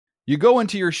You go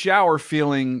into your shower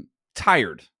feeling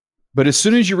tired, but as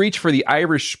soon as you reach for the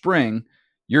Irish Spring,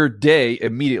 your day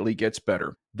immediately gets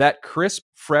better. That crisp,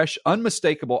 fresh,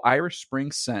 unmistakable Irish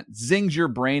Spring scent zings your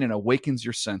brain and awakens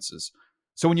your senses.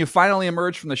 So when you finally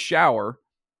emerge from the shower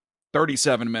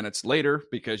 37 minutes later,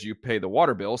 because you pay the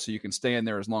water bill so you can stay in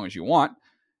there as long as you want,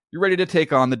 you're ready to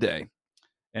take on the day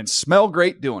and smell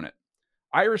great doing it.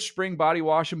 Irish Spring Body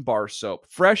Wash and Bar Soap.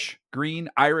 Fresh, green,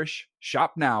 Irish.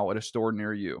 Shop now at a store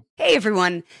near you. Hey,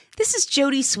 everyone. This is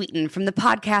Jody Sweeten from the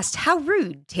podcast How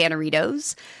Rude,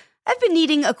 Tanneritos. I've been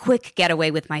needing a quick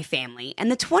getaway with my family,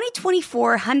 and the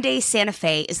 2024 Hyundai Santa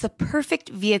Fe is the perfect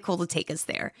vehicle to take us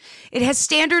there. It has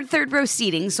standard third-row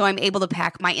seating, so I'm able to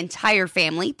pack my entire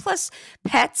family, plus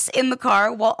pets, in the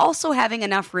car, while also having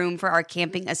enough room for our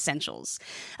camping essentials.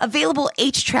 Available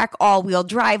H-Track all-wheel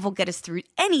drive will get us through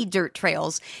any dirt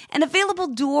trails, and available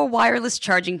dual wireless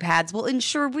charging pads will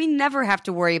ensure we never have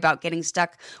to worry about getting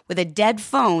stuck with a dead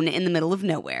phone in the middle of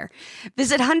nowhere.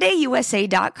 Visit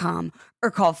HyundaiUSA.com or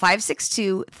call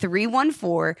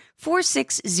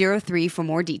 562-314-4603 for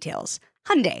more details.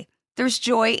 Hyundai, there's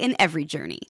joy in every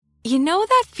journey. You know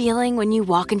that feeling when you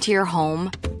walk into your home,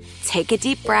 take a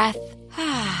deep breath,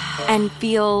 and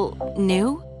feel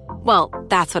new? Well,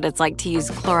 that's what it's like to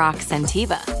use Clorox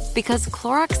Scentiva. Because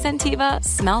Clorox Scentiva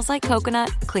smells like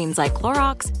coconut, cleans like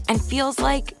Clorox, and feels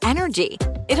like energy.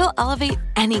 It'll elevate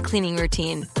any cleaning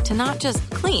routine to not just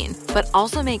clean, but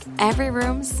also make every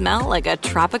room smell like a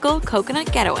tropical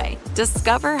coconut getaway.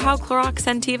 Discover how Clorox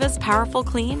Scentiva's powerful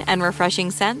clean and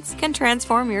refreshing scents can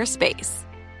transform your space.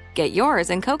 Get yours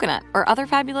in coconut or other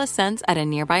fabulous scents at a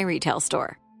nearby retail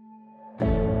store.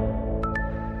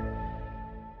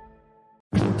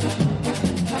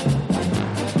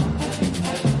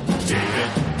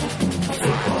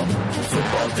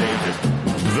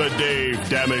 The Dave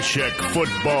Dameshek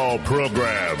Football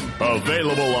Program.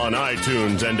 Available on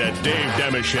iTunes and at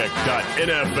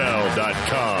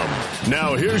davedameshek.nfl.com.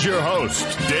 Now here's your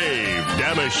host, Dave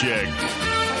Dameshek.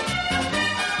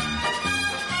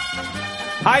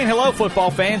 Hi and hello, football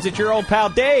fans. It's your old pal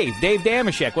Dave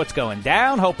Dameshek. What's going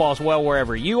down? Hope all's well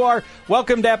wherever you are.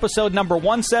 Welcome to episode number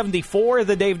 174 of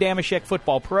the Dave Dameshek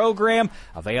Football Program.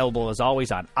 Available, as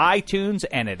always, on iTunes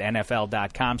and at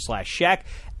nfl.com/shek.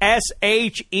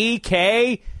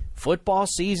 S-H-E-K. Football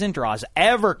season draws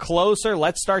ever closer.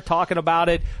 Let's start talking about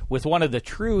it with one of the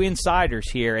true insiders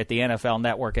here at the NFL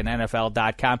Network and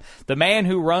NFL.com. The man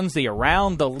who runs the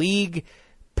Around the League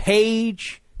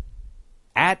page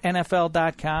at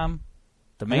NFL.com.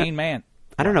 The main man.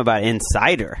 I don't know about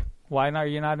insider. Why are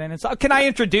you not in inside? Can I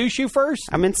introduce you first?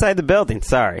 I'm inside the building,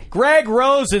 sorry. Greg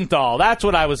Rosenthal, that's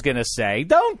what I was going to say.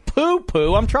 Don't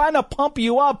poo-poo. I'm trying to pump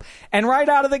you up, and right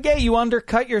out of the gate, you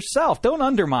undercut yourself. Don't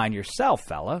undermine yourself,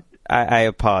 fella. I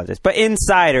apologize. But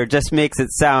insider just makes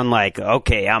it sound like,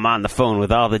 okay, I'm on the phone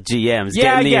with all the GMs.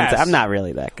 Yeah, I guess. I'm not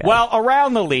really that guy. Well,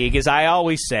 Around the League, as I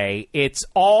always say, it's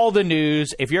all the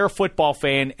news. If you're a football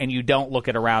fan and you don't look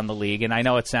at Around the League, and I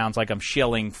know it sounds like I'm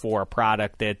shilling for a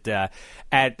product that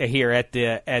here at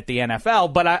the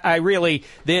NFL, but I really,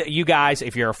 you guys,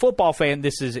 if you're a football fan,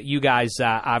 this is you guys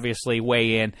obviously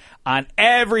weigh in on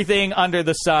everything under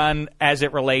the sun as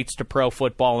it relates to pro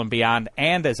football and beyond.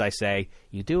 And as I say,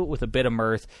 you do it with a bit of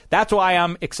mirth. That's why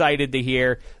I'm excited to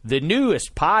hear the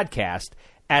newest podcast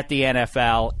at the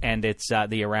NFL, and it's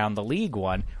the Around the League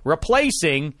one,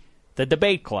 replacing the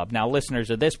Debate Club. Now, listeners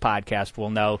of this podcast will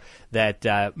know that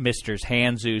Misters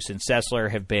Hanzus and Sessler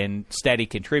have been steady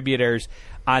contributors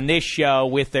on this show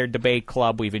with their Debate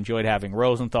Club. We've enjoyed having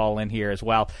Rosenthal in here as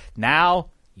well. Now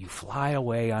you fly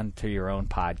away onto your own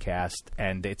podcast,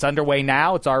 and it's underway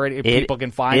now. It's already, people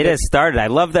can find it. It has started. I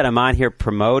love that I'm on here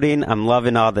promoting. I'm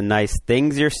loving all the nice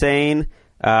things you're saying.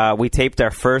 We taped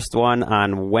our first one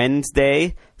on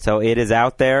Wednesday, so it is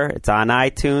out there. It's on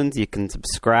iTunes. You can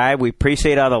subscribe. We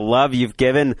appreciate all the love you've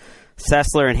given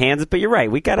Sessler and Hanzus, but you're right.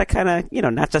 We got to kind of,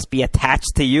 not just be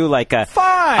attached to you like a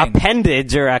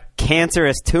appendage or a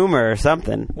cancerous tumor or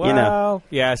something. Well,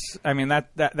 yes. I mean,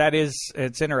 that is,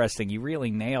 it's interesting. You really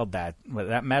nailed that.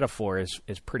 That metaphor is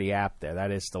pretty apt there.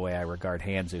 That is the way I regard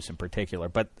Hanzus in particular.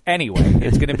 But anyway,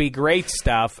 it's going to be great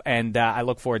stuff, and I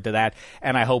look forward to that.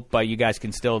 And I hope you guys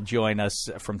can still join us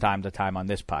from time to time on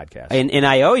this podcast. And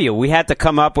I owe you. We had to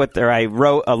come up with, or I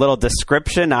wrote a little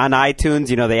description on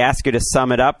iTunes. They ask you to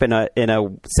sum it up in a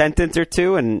sentence or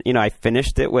two, and I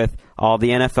finished it with all the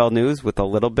NFL news with a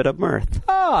little bit of mirth.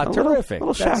 Oh, terrific.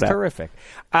 That's terrific.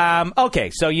 Okay,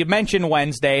 so you mentioned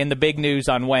Wednesday, and the big news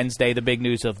on Wednesday, the big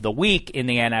news of the week in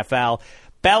the NFL.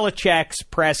 Belichick's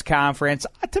press conference,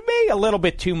 to me, a little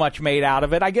bit too much made out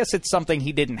of it. I guess it's something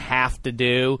he didn't have to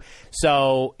do,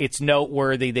 so it's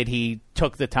noteworthy that he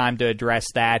took the time to address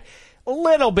that. A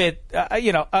little bit,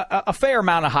 a fair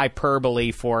amount of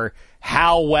hyperbole for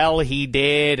how well he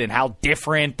did and how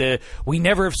different. We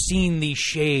never have seen these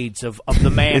shades of the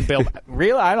man Bill.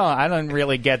 Really, I don't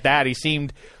really get that. He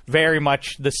seemed very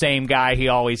much the same guy he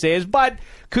always is. But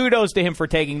kudos to him for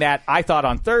taking that. I thought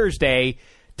on Thursday,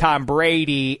 Tom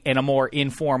Brady, in a more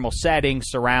informal setting,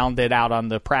 surrounded out on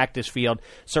the practice field,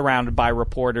 surrounded by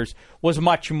reporters, was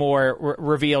much more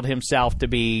revealed himself to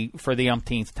be, for the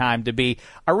umpteenth time, to be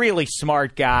a really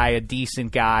smart guy, a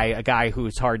decent guy, a guy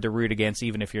who's hard to root against,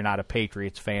 even if you're not a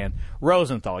Patriots fan.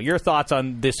 Rosenthal, your thoughts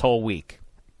on this whole week?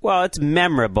 Well, it's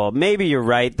memorable. Maybe you're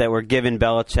right that we're giving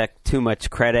Belichick too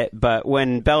much credit, but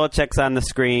when Belichick's on the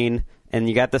screen and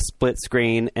you got the split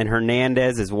screen and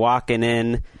Hernandez is walking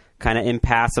in kind of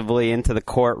impassively into the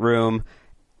courtroom,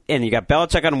 and you got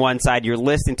Belichick on one side, you're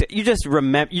listening to, you just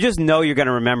know you're going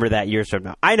to remember that years from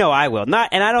now. I know I will. And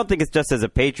I don't think it's just as a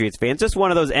Patriots fan. It's just one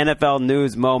of those NFL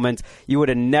news moments you would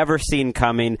have never seen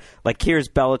coming. Like, here's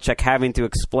Belichick having to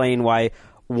explain why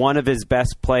one of his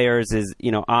best players is,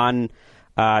 on,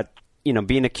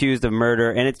 being accused of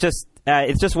murder, and it's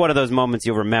just one of those moments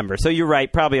you'll remember. So you're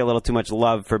right, probably a little too much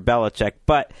love for Belichick,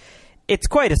 but it's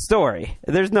quite a story.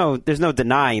 There's no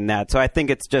denying that. So I think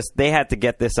it's just they had to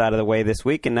get this out of the way this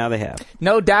week, and now they have.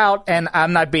 I'm doubt, and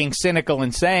I'm not being cynical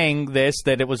in saying this,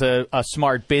 that it was a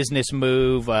smart business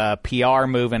move, a PR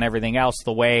move, and everything else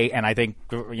the way. And I think,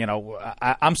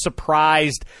 I'm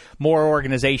surprised more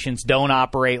organizations don't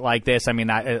operate like this. I mean,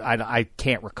 I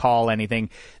can't recall anything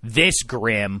this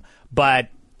grim, but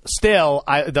still,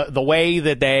 the way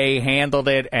that they handled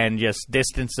it and just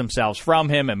distanced themselves from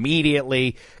him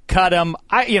immediately, cut him.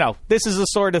 This is the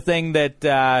sort of thing that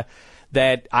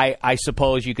I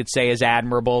suppose you could say is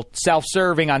admirable,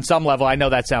 self-serving on some level. I know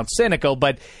that sounds cynical,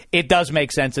 but it does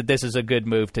make sense that this is a good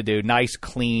move to do. Nice,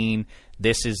 clean.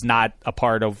 This is not a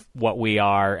part of what we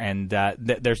are, and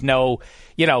there's no,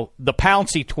 the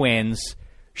Pouncey twins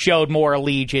showed more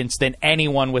allegiance than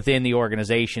anyone within the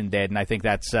organization did. And I think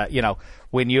that's,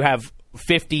 when you have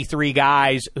 53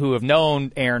 guys who have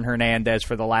known Aaron Hernandez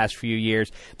for the last few years,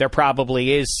 there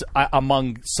probably is,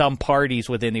 among some parties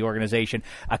within the organization,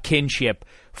 a kinship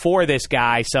for this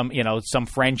guy, some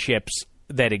friendships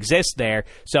that exist there.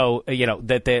 So,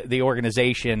 that the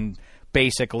organization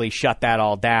basically shut that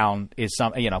all down is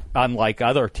unlike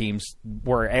other teams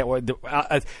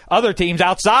other teams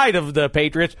outside of the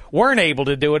Patriots weren't able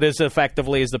to do it as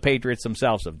effectively as the Patriots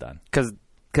themselves have done. Because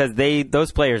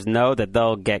those players know that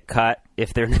they'll get cut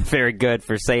if they're not very good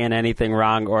for saying anything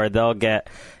wrong, or they'll get,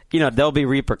 there'll be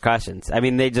repercussions. I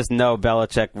mean, they just know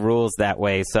Belichick rules that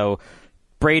way. So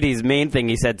Brady's main thing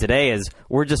he said today is,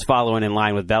 we're just following in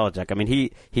line with Belichick. I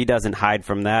mean, he doesn't hide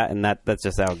from that, and that's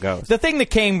just how it goes. The thing that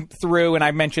came through, and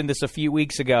I mentioned this a few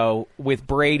weeks ago, with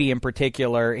Brady in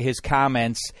particular, his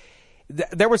comments,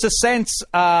 there was a sense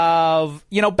of,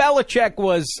 Belichick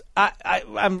was, I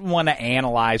want to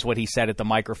analyze what he said at the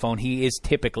microphone. He is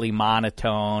typically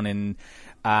monotone and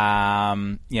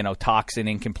talks in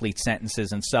incomplete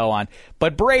sentences and so on.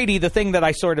 But Brady, the thing that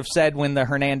I sort of said when the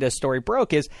Hernandez story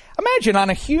broke is, imagine on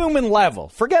a human level,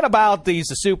 forget about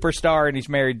he's a superstar and he's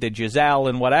married to Giselle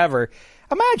and whatever.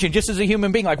 Imagine just as a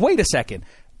human being, like, wait a second,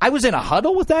 I was in a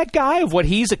huddle with that guy of what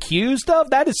he's accused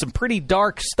of? That is some pretty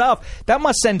dark stuff. That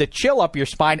must send a chill up your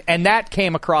spine. And that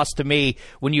came across to me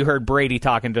when you heard Brady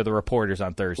talking to the reporters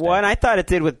on Thursday. Well, and I thought it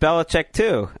did with Belichick,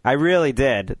 too. I really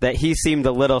did. That he seemed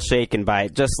a little shaken by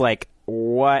it. Just like,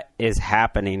 what is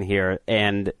happening here?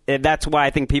 And that's why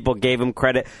I think people gave him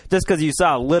credit. Just because you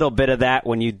saw a little bit of that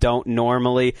when you don't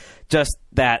normally. Just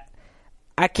that,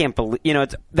 I can't believe,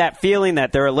 it's that feeling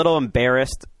that they're a little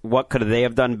embarrassed. What could they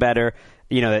have done better?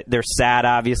 They're sad,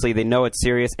 obviously. They know it's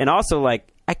serious. And also, like,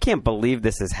 I can't believe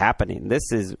this is happening. This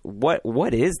is,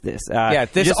 what is this? I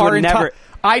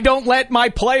don't let my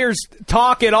players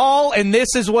talk at all, and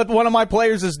this is what one of my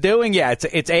players is doing. Yeah,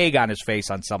 it's egg on his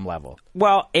face on some level.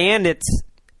 Well, and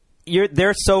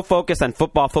they're so focused on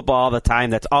football all the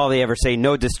time. That's all they ever say.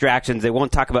 No distractions. They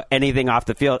won't talk about anything off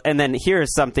the field. And then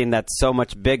here's something that's so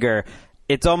much bigger.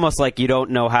 It's almost like you don't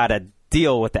know how to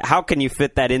deal with it. How can you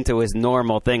fit that into his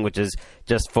normal thing, which is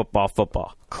just football?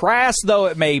 Crass though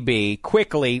it may be,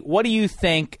 quickly, what do you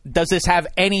think? Does this have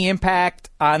any impact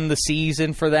on the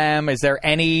season for them? Is there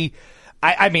any...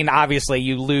 I mean, obviously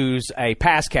you lose a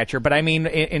pass catcher, but I mean,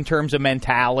 in terms of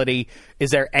mentality,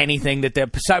 is there anything that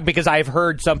because I've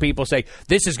heard some people say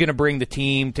this is going to bring the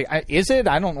team to, is it?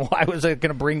 I don't know. Why was it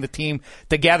going to bring the team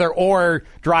together or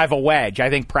drive a wedge? I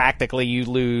think practically you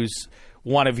lose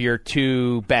one of your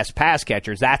two best pass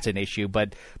catchers, that's an issue.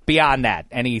 But beyond that,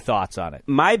 any thoughts on it?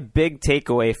 My big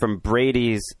takeaway from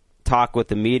Brady's talk with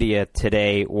the media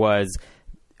today was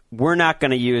we're not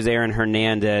going to use Aaron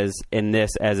Hernandez in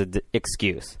this as an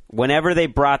excuse. Whenever they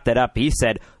brought that up, he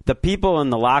said, the people in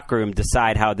the locker room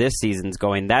decide how this season's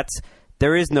going.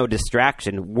 There is no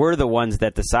distraction. We're the ones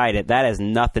that decide it. That has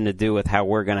nothing to do with how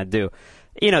we're going to do.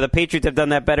 The Patriots have done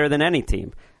that better than any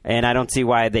team, and I don't see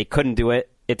why they couldn't do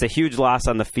it. It's a huge loss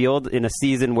on the field in a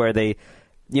season where they,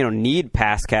 need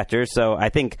pass catchers, so I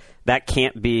think that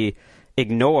can't be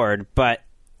ignored, but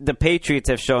the Patriots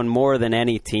have shown more than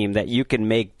any team that you can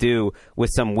make do with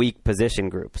some weak position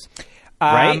groups,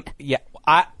 right? Yeah.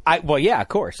 Well, yeah, of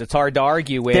course. It's hard to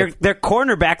argue with. Their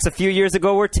cornerbacks a few years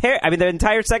ago were terrible. The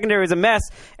entire secondary was a mess,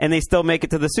 and they still make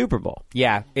it to the Super Bowl.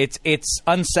 Yeah, it's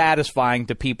unsatisfying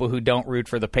to people who don't root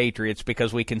for the Patriots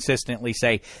because we consistently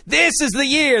say, this is the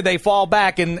year they fall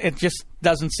back, and it just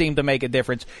doesn't seem to make a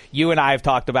difference. You and I have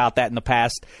talked about that in the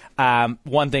past.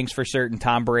 One thing's for certain,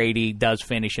 Tom Brady does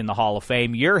finish in the Hall of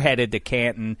Fame. You're headed to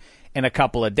Canton in a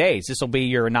couple of days. This will be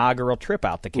your inaugural trip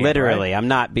out to Canton. Literally, right? I'm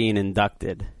not being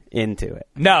inducted into it.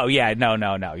 No. You're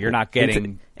not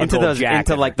getting into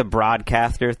jacket. the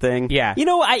broadcaster thing. Yeah. You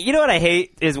know what I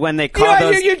hate is when they call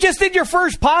those. You just did your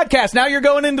first podcast. Now you're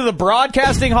going into the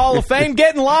Broadcasting Hall of Fame.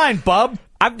 Get in line, bub.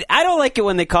 I don't like it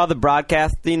when they call the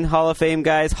Broadcasting Hall of Fame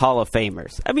guys Hall of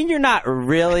Famers. You're not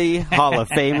really Hall of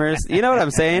Famers. You know what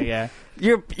I'm saying? Yeah.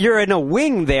 You're in a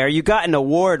wing there. You got an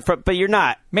award but you're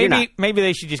not. Maybe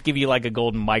they should just give you like a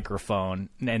golden microphone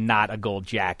and not a gold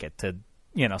jacket to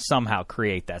somehow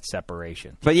create that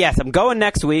separation. But yes, I'm going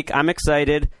next week. I'm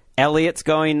excited. Elliot's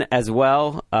going as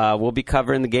well. We'll be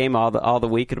covering the game all the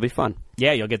week. It'll be fun.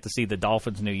 Yeah, you'll get to see the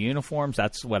Dolphins' new uniforms.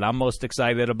 That's what I'm most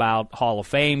excited about. Hall of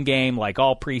Fame game, like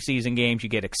all preseason games, you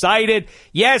get excited.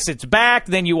 Yes, it's back.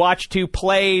 Then you watch 2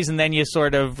 plays, and then you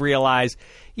sort of realize,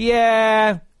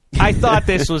 yeah, I thought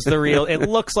this was the real. It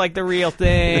looks like the real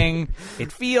thing.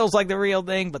 It feels like the real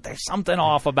thing, but there's something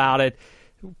off about it.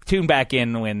 Tune back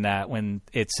in when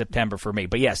it's September for me.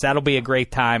 But yes, that'll be a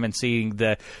great time, and seeing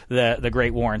the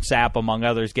great Warren Sapp, among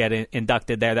others, get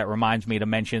inducted there. That reminds me to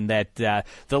mention that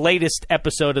the latest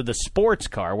episode of the Sports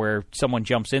Car, where someone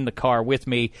jumps in the car with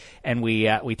me and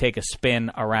we take a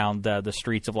spin around the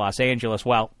streets of Los Angeles.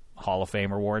 Well, Hall of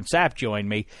Famer Warren Sapp joined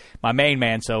me, my main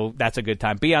man, so that's a good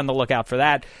time. Be on the lookout for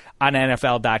that on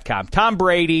NFL.com. Tom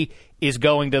Brady is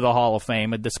going to the Hall of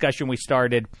Fame. A discussion we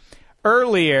started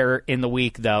earlier in the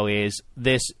week, though, is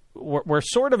this. We're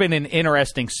sort of in an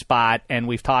interesting spot, and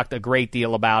we've talked a great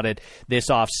deal about it this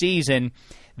offseason.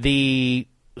 The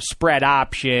spread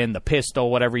option, the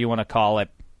pistol, whatever you want to call it,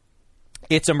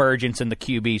 its emergence and the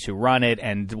QBs who run it,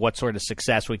 and what sort of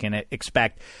success we can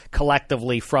expect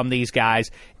collectively from these guys.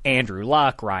 Andrew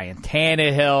Luck, Ryan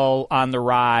Tannehill on the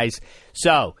rise.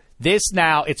 So this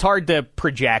now, it's hard to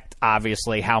project,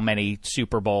 obviously, how many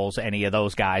Super Bowls any of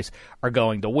those guys are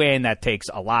going to win. That takes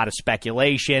a lot of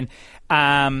speculation.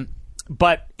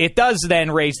 But it does then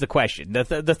raise the question.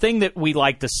 The thing that we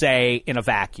like to say in a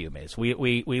vacuum is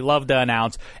we love to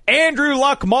announce Andrew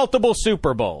Luck multiple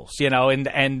Super Bowls,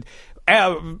 and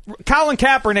Colin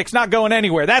Kaepernick's not going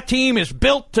anywhere. That team is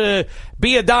built to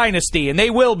be a dynasty, and they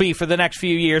will be for the next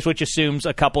few years, which assumes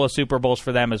a couple of Super Bowls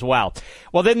for them as well.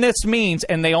 Well, then this means,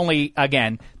 and they only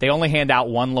hand out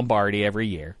 1 Lombardi every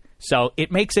year, so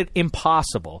it makes it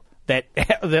impossible that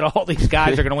all these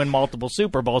guys are going to win multiple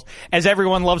Super Bowls, as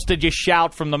everyone loves to just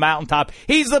shout from the mountaintop,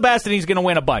 he's the best and he's going to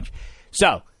win a bunch.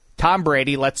 So Tom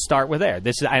Brady, let's start with there.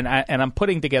 This is, and I'm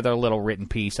putting together a little written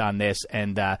piece on this,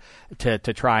 and to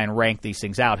try and rank these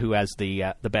things out, who has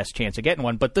the best chance of getting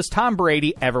one. But does Tom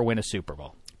Brady ever win a Super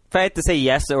Bowl? If I had to say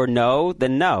yes or no,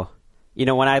 then no.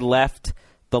 When I left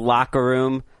the locker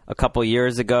room a couple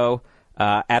years ago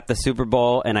at the Super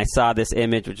Bowl, and I saw this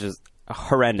image, which is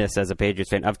horrendous as a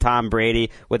Patriots fan, of Tom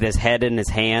Brady with his head in his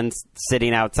hands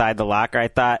sitting outside the locker, I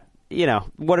thought,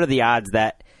 what are the odds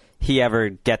that he ever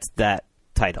gets that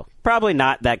title? Probably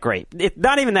not that great. It's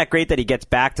not even that great that he gets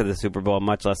back to the Super Bowl,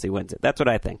 much less he wins it. That's what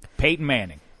I think. Peyton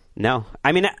Manning. No.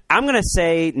 I'm going to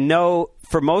say no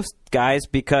for most guys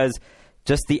because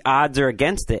just the odds are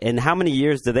against it. And how many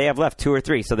years do they have left? 2 or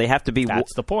 3. So they have to be.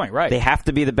 That's the point, right? They have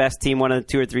to be the best team one of the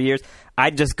 2 or 3 years.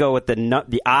 I'd just go with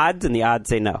the odds, and the odds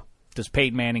say no. Does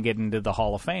Peyton Manning get into the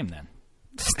Hall of Fame then?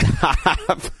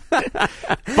 Stop.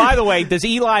 By the way, does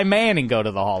Eli Manning go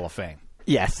to the Hall of Fame?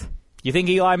 Yes. You think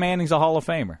Eli Manning's a Hall of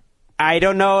Famer? I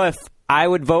don't know if I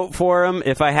would vote for him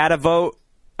if I had a vote.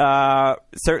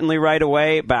 certainly right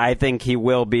away, but I think he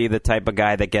will be the type of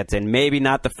guy that gets in. Maybe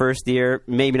not the first year,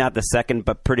 maybe not the second,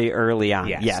 but pretty early on.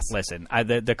 Yes. Listen,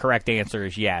 the correct answer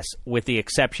is yes. With the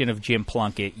exception of Jim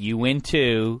Plunkett, you win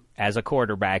 2 as a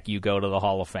quarterback, you go to the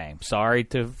Hall of Fame. Sorry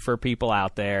for people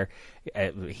out there.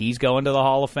 He's going to the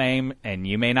Hall of Fame, and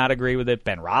you may not agree with it.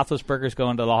 Ben Roethlisberger's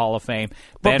going to the Hall of Fame.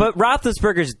 But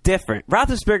Roethlisberger's different.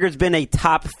 Roethlisberger's been a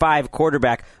top 5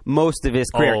 quarterback most of his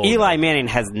career. Eli Manning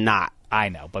has not. I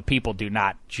know, but people do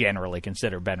not generally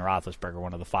consider Ben Roethlisberger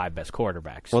one of the 5 best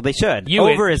quarterbacks. Well, they should,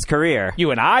 over his career.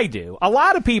 You and I do. A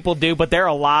lot of people do, but there are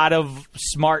a lot of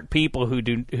smart people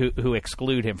who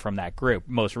exclude him from that group.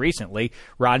 Most recently,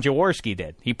 Ron Jaworski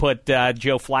did. He put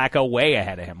Joe Flacco way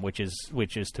ahead of him, which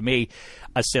is to me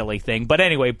a silly thing. But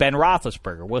anyway, Ben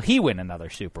Roethlisberger, will he win another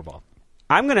Super Bowl?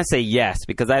 I'm going to say yes,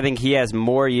 because I think he has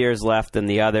more years left than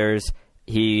the others.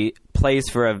 He plays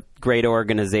for a great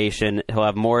organization. He'll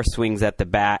have more swings at the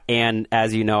bat. And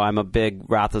as you know, I'm a big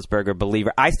Roethlisberger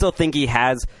believer. I still think he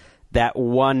has that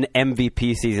one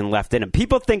MVP season left in him.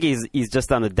 People think he's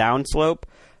just on the downslope,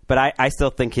 but I still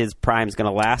think his prime's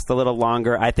going to last a little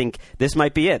longer. I think this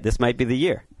might be it. This might be the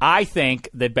year. I think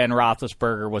that Ben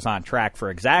Roethlisberger was on track for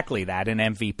exactly that, an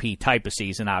MVP type of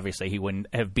season. Obviously, he wouldn't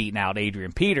have beaten out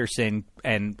Adrian Peterson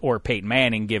or Peyton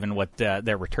Manning, given what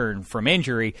their return from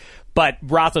injury. But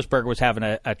Roethlisberger was having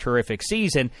a terrific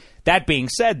season. That being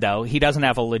said, though, he doesn't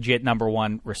have a legit number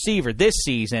 1 receiver this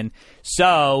season.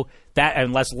 So that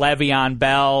unless Le'Veon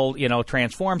Bell,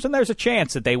 transforms, and there's a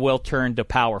chance that they will turn to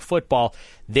power football.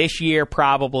 This year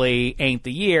probably ain't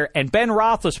the year. And Ben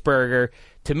Roethlisberger,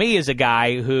 to me, is a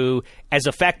guy who, as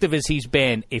effective as he's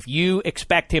been, if you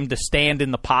expect him to stand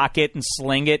in the pocket and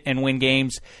sling it and win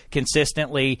games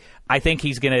consistently, I think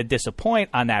he's going to disappoint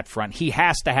on that front. He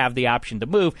has to have the option to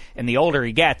move, and the older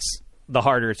he gets, the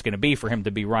harder it's going to be for him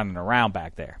to be running around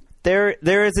back there.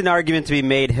 There is an argument to be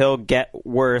made he'll get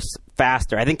worse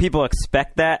faster. I think people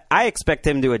expect that. I expect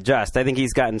him to adjust. I think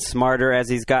he's gotten smarter as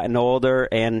he's gotten older,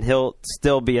 and he'll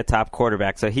still be a top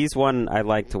quarterback. So he's one I'd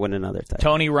like to win another title.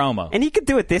 Tony Romo. And he could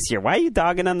do it this year. Why are you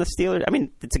dogging on the Steelers? I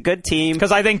mean, it's a good team.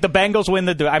 Because I think the Bengals win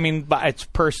it's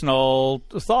personal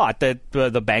thought that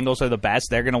the Bengals are the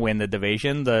best. They're going to win the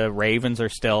division. The Ravens are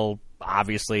still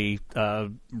obviously a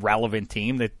relevant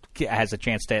team that has a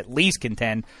chance to at least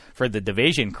contend for the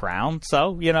division crown. So,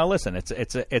 listen,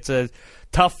 it's a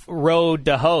tough road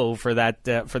to hoe for that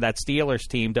Steelers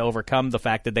team to overcome the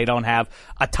fact that they don't have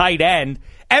a tight end.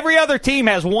 Every other team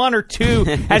has 1 or 2,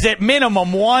 has at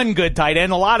minimum 1 good tight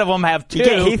end. A lot of them have 2. You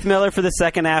get Heath Miller for the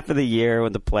second half of the year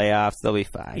with the playoffs, they'll be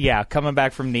fine. Yeah, coming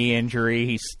back from knee injury,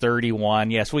 he's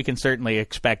 31. Yes, we can certainly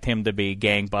expect him to be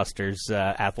gangbusters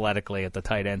athletically at the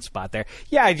tight end spot there.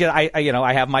 Yeah,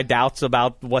 I have my doubts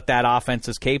about what that offense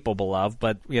is capable of,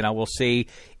 but we'll see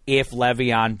if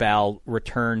Le'Veon Bell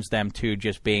returns them to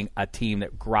just being a team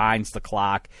that grinds the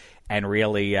clock and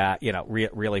really,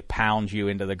 really pounds you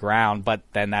into the ground. But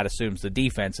then that assumes the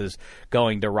defense is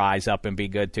going to rise up and be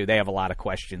good, too. They have a lot of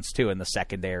questions, too, in the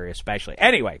secondary especially.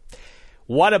 Anyway,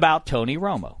 what about Tony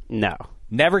Romo? No.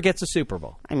 Never gets a Super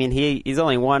Bowl. I mean, he's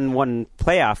only won 1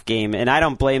 playoff game, and I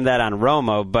don't blame that on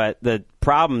Romo, but the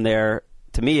problem there,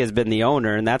 to me, has been the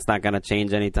owner, and that's not going to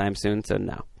change anytime soon, so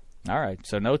no. All right,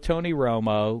 so no Tony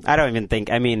Romo. I don't even think,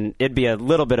 it'd be a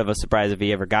little bit of a surprise if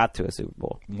he ever got to a Super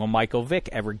Bowl. Will Michael Vick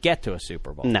ever get to a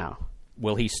Super Bowl? No.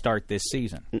 Will he start this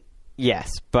season? Yes,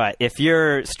 but if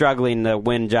you're struggling to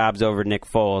win jobs over Nick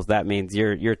Foles, that means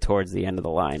you're towards the end of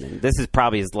the line, and this is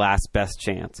probably his last best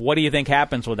chance. What do you think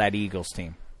happens with that Eagles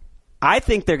team? I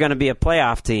think they're going to be a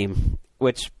playoff team,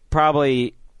 which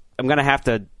probably I'm going to have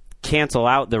to cancel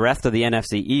out the rest of the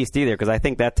NFC East either, because I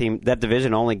think that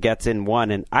division only gets in 1,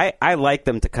 and I like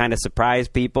them to kind of surprise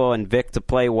people and Vic to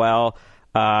play well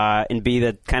and be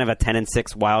the kind of a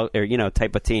 10-6 wild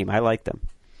type of team. I like them.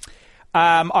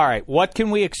 All right, what can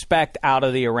we expect out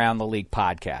of the Around the League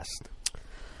podcast?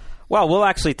 Well, we'll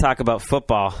actually talk about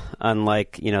football,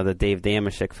 unlike, the Dave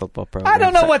Dameshek football program. I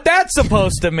don't know what that's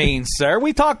supposed to mean, sir.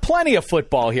 We talk plenty of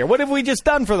football here. What have we just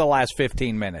done for the last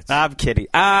 15 minutes? I'm kidding.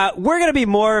 We're going to be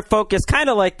more focused, kind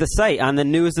of like the site, on the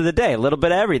news of the day, a little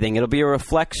bit of everything. It'll be a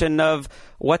reflection of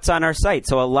what's on our site.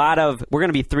 So we're going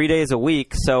to be 3 days a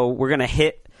week, so we're going to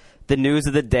hit the news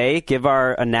of the day, give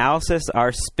our analysis,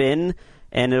 our spin,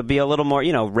 and it'll be a little more,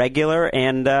 regular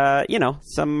and,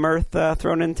 some mirth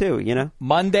thrown in too,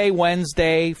 Monday,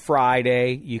 Wednesday,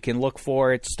 Friday. You can look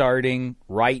for it starting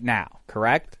right now,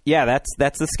 correct? Yeah,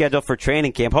 that's the schedule for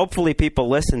training camp. Hopefully people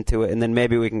listen to it, and then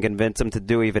maybe we can convince them to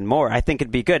do even more. I think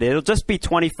it'd be good. It'll just be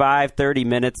 25, 30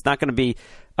 minutes. Not going to be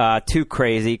too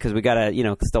crazy because we got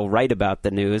to, still write about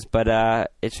the news, but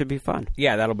it should be fun.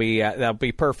 Yeah, that'll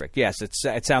be perfect. Yes,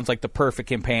 it sounds like the perfect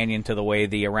companion to the way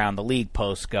the Around the League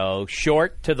posts go.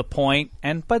 Short, to the point,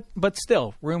 and but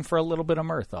still room for a little bit of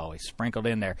mirth always sprinkled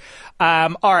in there.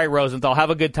 All right, Rosenthal, have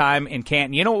a good time in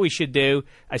Canton. You know what we should do?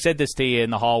 I said this to you in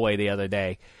the hallway the other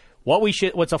day.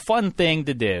 What's a fun thing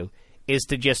to do is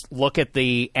to just look at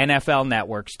the NFL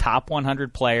Network's top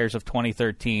 100 players of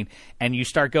 2013, and you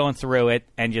start going through it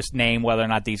and just name whether or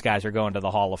not these guys are going to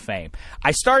the Hall of Fame.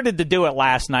 I started to do it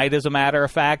last night, as a matter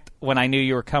of fact, when I knew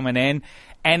you were coming in.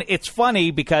 And it's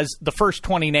funny because the first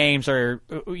 20 names are,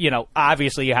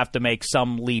 obviously you have to make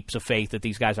some leaps of faith that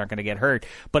these guys aren't going to get hurt.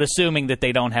 But assuming that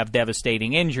they don't have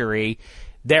devastating injury,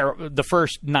 the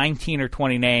first 19 or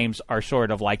 20 names are sort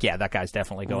of like, yeah, that guy's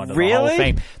definitely going to the Hall of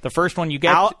Fame. The first one you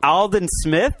get... Aldon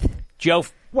Smith? Joe...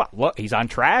 Well, he's on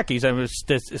track. He's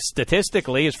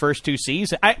statistically his first 2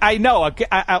 seasons. I know.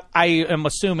 I am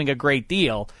assuming a great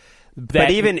deal.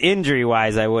 But even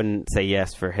injury-wise, I wouldn't say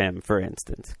yes for him, for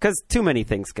instance, because too many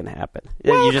things can happen.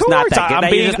 Well, you're just not that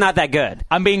good. You're just not that good.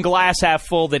 I'm being glass half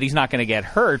full that he's not going to get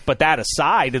hurt. But that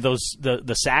aside,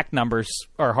 the sack numbers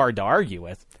are hard to argue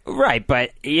with. Right,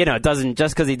 but it doesn't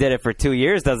just because he did it for 2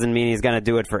 years doesn't mean he's going to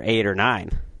do it for 8 or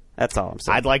 9. That's all I'm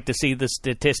saying. I'd like to see the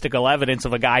statistical evidence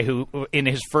of a guy who, in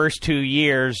his first 2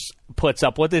 years, puts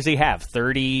up, what does he have,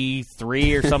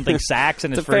 33 or something sacks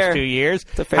in his first 2 years?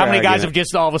 How many guys have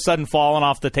just all of a sudden fallen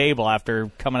off the table after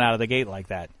coming out of the gate like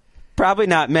that? Probably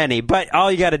not many, but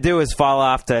all you got to do is fall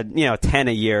off to 10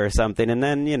 a year or something, and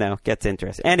then gets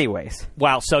interesting. Anyways,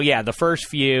 well, so yeah, the first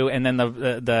few, and then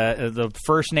the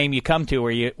first name you come to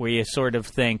where you sort of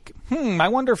think, I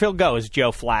wonder if he'll go is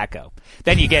Joe Flacco.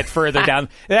 Then you get further down.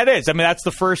 That's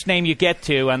the first name you get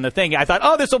to on the thing. I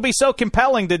thought, this will be so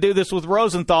compelling to do this with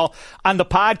Rosenthal on the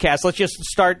podcast. Let's just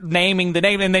start naming the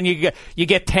name, and then you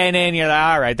get 10 in. You're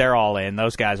like, all right, they're all in.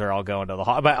 Those guys are all going to the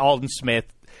Hall. But Aldon Smith.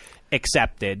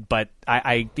 Accepted, but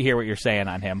I hear what you're saying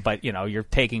on him. But you're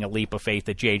taking a leap of faith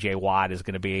that J.J. Watt is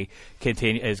going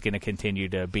to continue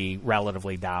to be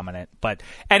relatively dominant. But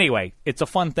anyway, it's a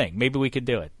fun thing. Maybe we could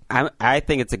do it. I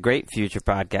think it's a great future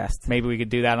podcast. Maybe we could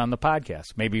do that on the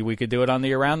podcast. Maybe we could do it on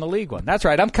the Around the League one. That's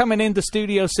right. I'm coming into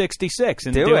Studio 66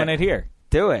 and doing it here.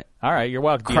 Do it. All right, you're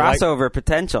welcome. Crossover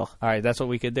potential. All right, that's what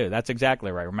we could do. That's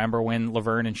exactly right. Remember when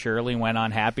Laverne and Shirley went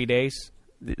on Happy Days?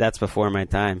 That's before my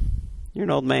time. You're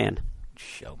an old man.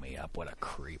 Show me up. What a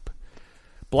creep.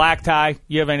 Black Tie,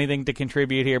 you have anything to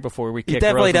contribute here before we kick He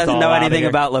definitely Rosenthal doesn't know out anything of here?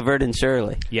 about Laverne and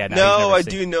Shirley. Yeah, no, I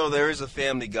do know there is a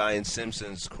Family Guy and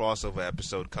Simpsons crossover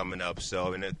episode coming up,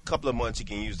 so in a couple of months you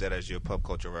can use that as your pop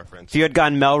culture reference. If you had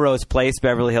gone Melrose Place,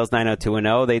 Beverly Hills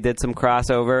 90210, they did some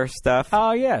crossover stuff.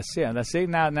 Oh, yes. Yeah,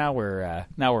 now we're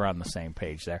on the same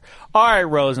page there. All right,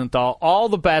 Rosenthal, all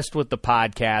the best with the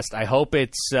podcast. I hope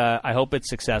it's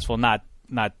successful, not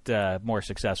more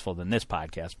successful than this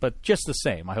podcast, but just the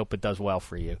same. I hope it does well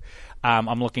for you.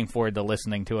 I'm looking forward to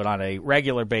listening to it on a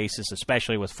regular basis,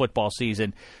 especially with football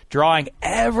season drawing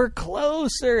ever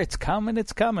closer. It's coming.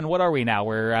 What are we now?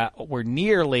 We're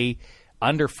nearly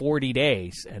under 40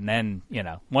 days, and then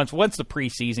once the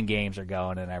preseason games are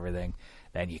going and everything,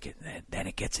 then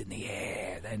it gets in the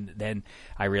air. Then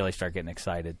I really start getting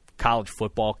excited. College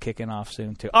football kicking off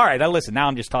soon too. All right, listen. Now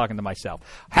I'm just talking to myself.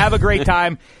 Have a great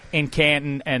time in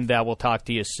Canton, and we'll talk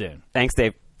to you soon. Thanks,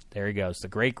 Dave. There he goes, the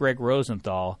great Greg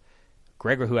Rosenthal.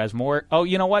 Greg, who has more. Oh,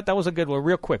 you know what? That was a good one.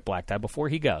 Real quick, Black Tie. Before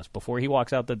he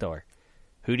walks out the door,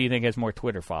 who do you think has more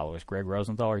Twitter followers, Greg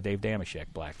Rosenthal or Dave Dameshek?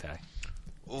 Black Tie.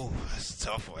 Ooh, that's a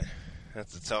tough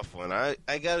one.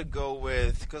 I got to go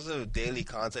with, because of the daily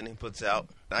content he puts out,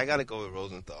 I got to go with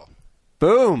Rosenthal.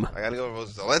 Boom. I got to go with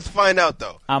Rosenthal. Let's find out,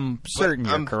 though. I'm certain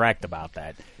you're correct about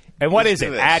that. And what is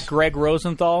it? At Greg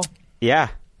Rosenthal? Yeah.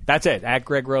 That's it. At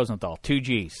Greg Rosenthal. 2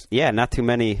 Gs. Yeah, not too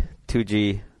many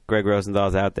 2G Greg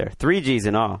Rosenthals out there. 3 Gs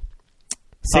in all.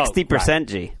 60% right.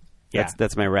 G. Yeah.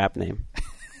 That's my rap name.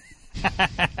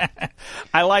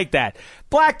 I like that.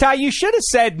 Black Tie, you should have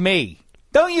said me.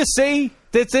 Don't you see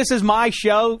that this is my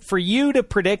show for you to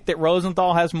predict that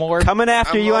Rosenthal has more? Coming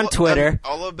after you on Twitter.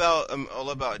 I'm all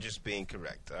about just being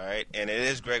correct, all right? And it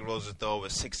is Greg Rosenthal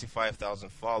with 65,000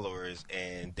 followers,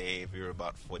 and Dave, you're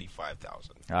about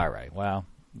 45,000. All right. Well,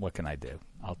 what can I do?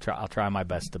 I'll try my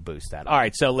best to boost that. All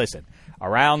right. So listen,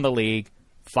 Around the League,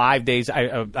 5 days,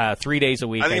 3 days a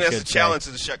week. I think that's a challenge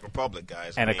to the Czech Republic,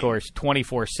 guys. And of course,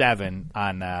 24/7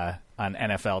 on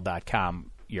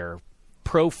NFL.com. Your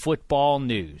pro football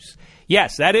news.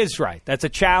 Yes, that is right. That's a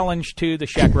challenge to the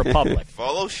Czech Republic.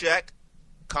 Follow Czech,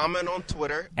 comment on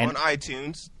Twitter, on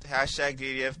iTunes, hashtag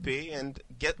DDFP, and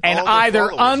get and all the either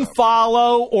followers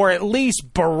unfollow or at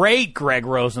least berate Greg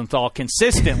Rosenthal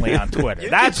consistently on Twitter.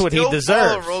 That's what he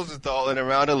deserves. Follow Rosenthal and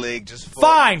around the league. Just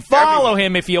fine, follow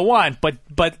him if you want, but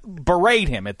berate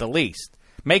him at the least.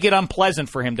 Make it unpleasant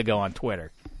for him to go on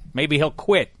Twitter. Maybe he'll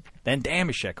quit. Then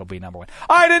Damashek will be number one.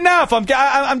 All right, enough.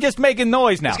 I'm just making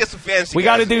noise now. Let's get some fantasy. We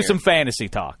got to do some fantasy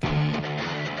talk.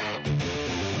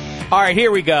 All right,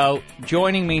 here we go.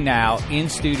 Joining me now in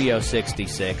Studio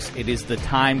 66, it is the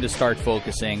time to start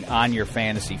focusing on your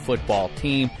fantasy football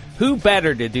team. Who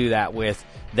better to do that with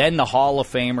than the Hall of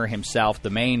Famer himself, the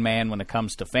main man when it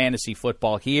comes to fantasy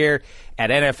football here at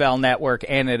NFL Network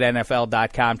and at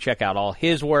NFL.com. Check out all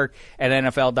his work at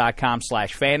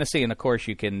NFL.com/fantasy. And, of course,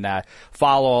 you can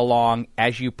follow along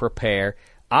as you prepare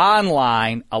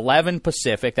online, 11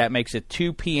 Pacific. That makes it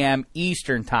 2 p.m.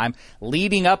 Eastern time,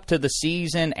 leading up to the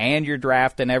season and your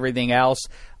draft and everything else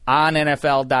on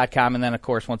NFL.com. And then, of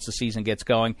course, once the season gets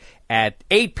going at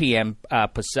 8 p.m.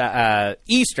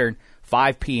 Eastern,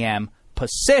 5 p.m.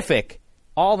 Pacific.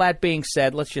 All that being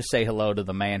said, let's just say hello to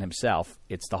the man himself.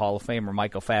 It's the Hall of Famer,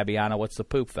 Michael Fabiano. What's the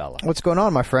poop, fella? What's going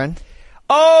on, my friend?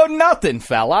 Oh, nothing,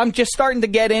 fella. I'm just starting to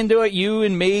get into it. You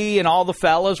and me and all the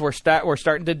fellas, we're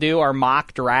starting to do our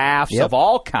mock drafts of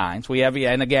all kinds. We have,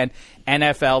 and again,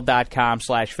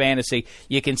 NFL.com/fantasy.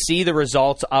 You can see the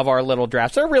results of our little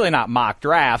drafts. They're really not mock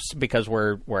drafts because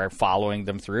we're following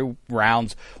them through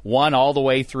rounds 1 all the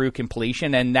way through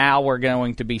completion. And now we're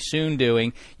going to be soon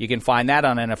doing, you can find that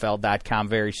on NFL.com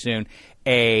very soon,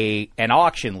 an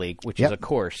auction league, which is, of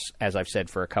course, as I've said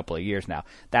for a couple of years now,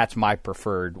 that's my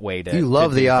preferred way to. You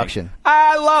love the things. auction.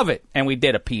 I love it. And we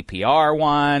did a PPR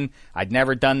one. I'd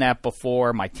never done that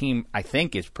before. My team, I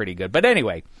think, is pretty good. But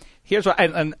anyway, here's what.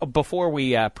 And before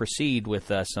we proceed with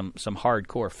some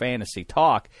hardcore fantasy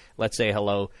talk, let's say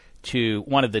hello to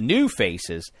one of the new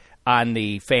faces on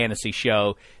the fantasy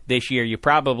show this year. You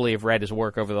probably have read his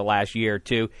work over the last year or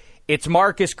two. It's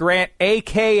Marcus Grant,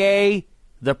 a.k.a.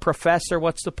 The Professor.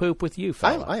 What's the poop with you,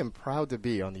 fella? I am proud to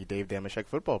be on the Dave Damashek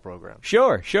football program.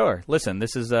 Sure. Listen,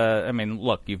 this is,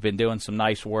 look, you've been doing some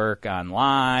nice work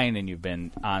online, and you've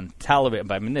been on television,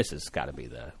 but, this has got to be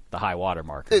the high water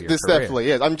mark of your This career.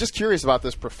 definitely is. I'm just curious about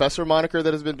this Professor moniker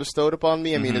that has been bestowed upon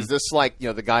me. I mean, is this like,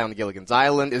 the guy on Gilligan's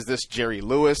Island? Is this Jerry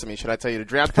Lewis? I mean, should I tell you to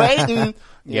draft Peyton?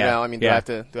 Do I have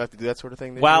to do that sort of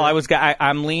thing? Well,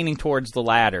 I'm leaning towards the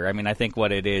latter. I think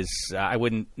what it is, I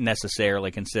wouldn't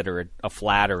necessarily consider it a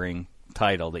flattering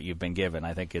title that you've been given.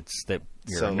 I think it's that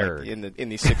you're a nerd. Like in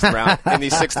the sixth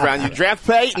round, you draft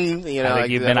Peyton. I think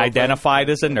you've been identified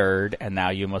as a nerd, and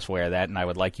now you must wear that. And I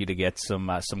would like you to get some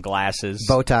glasses,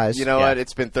 bow ties. You know what?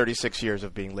 It's been 36 years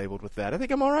of being labeled with that. I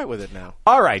think I'm all right with it now.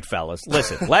 All right, fellas,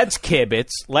 listen. Let's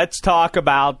kibitz. Let's talk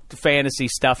about fantasy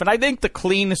stuff. And I think the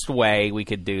cleanest way we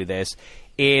could do this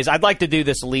is I'd like to do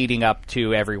this leading up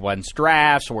to everyone's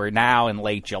drafts. We're now in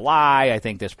late July. I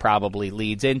think this probably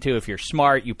leads into, if you're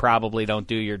smart, you probably don't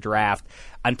do your draft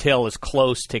until as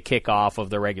close to kickoff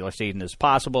of the regular season as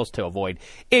possible to avoid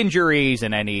injuries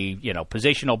and any,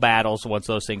 positional battles once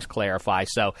those things clarify.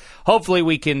 So hopefully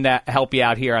we can help you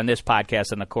out here on this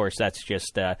podcast. And, of course, that's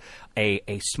just a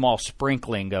small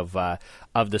sprinkling of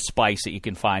the spice that you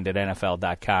can find at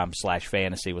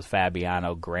NFL.com/fantasy with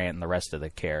Fabiano, Grant, and the rest of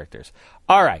the characters.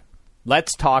 All right,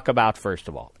 let's talk about, first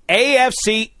of all,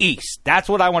 AFC East. That's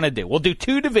what I want to do. We'll do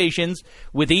 2 divisions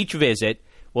with each visit.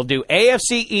 We'll do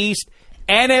AFC East,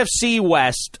 NFC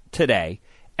West today.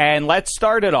 And let's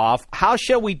start it off. How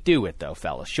shall we do it, though,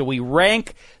 fellas? Shall we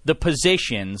rank the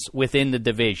positions within the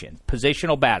division?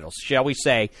 Positional battles. Shall we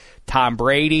say Tom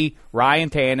Brady, Ryan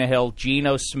Tannehill,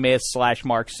 Geno Smith /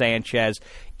 Mark Sanchez,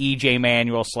 E.J.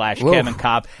 Manuel / Kevin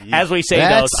Cobb? As we say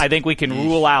those, I think we can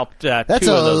rule out 2 of those That's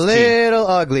a little teams.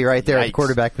 ugly right there at the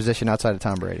quarterback position outside of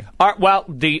Tom Brady.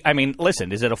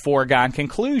 Listen, is it a foregone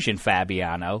conclusion,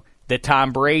 Fabiano, that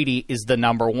Tom Brady is the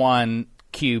number 1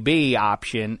 QB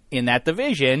option in that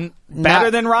division,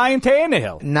 better than Ryan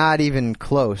Tannehill? Not even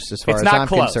close as far as I'm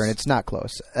concerned. It's not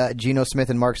close. Geno Smith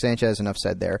and Mark Sanchez, enough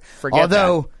said there.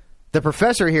 Although the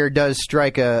Professor here does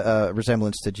strike a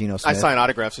resemblance to Geno Smith. I sign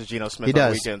autographs as Geno Smith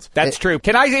on weekends. That's true.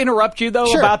 Can I interrupt you, though,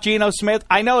 Sure. about Geno Smith?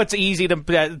 I know it's easy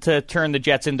to turn the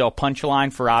Jets into a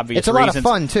punchline for obvious reasons. It's a lot of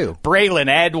fun, too. Braylon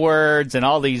Edwards and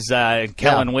all these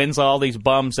Kellen Winslow, all these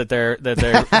bums that they're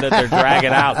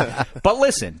dragging out. But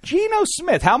listen, Geno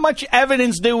Smith, how much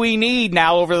evidence do we need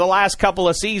now over the last couple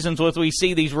of seasons with we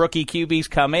see these rookie QBs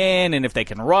come in, and if they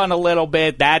can run a little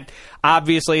bit, that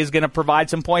obviously is going to provide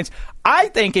some points. I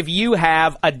think if you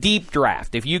have a deep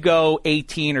draft, if you go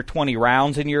 18 or 20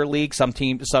 rounds in your league, some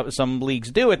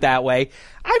leagues do it that way,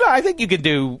 I think you could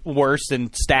do worse than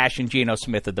stashing Geno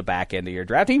Smith at the back end of your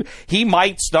draft. He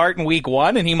might start in week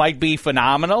 1, and he might be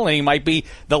phenomenal, and he might be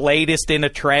the latest in a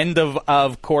trend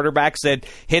of quarterbacks that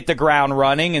hit the ground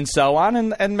running and so on,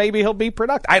 and maybe he'll be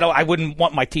productive. I wouldn't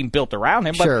want my team built around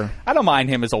him, but sure. I don't mind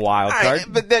him as a wild card.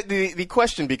 But the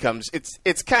question becomes,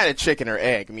 it's kind of chicken or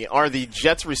egg. I mean, are the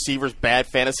Jets receivers bad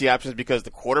fantasy options because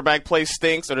the quarterback play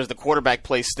stinks, or does the quarterback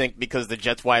play stink because the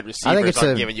Jets wide receivers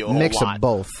aren't giving you a whole lot? I think it's a mix of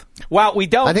both. Well, we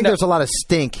don't. I think there's a lot of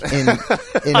stink in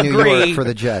New York for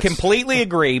the Jets. Completely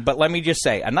agree, but let me just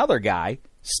say, another guy,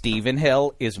 Stephen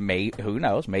Hill, is who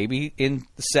knows, maybe in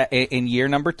year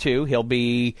number 2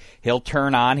 he'll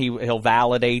turn on, he'll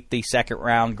validate the second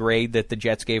round grade that the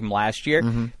Jets gave him last year.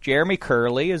 Mm-hmm. Jeremy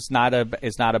Curley is not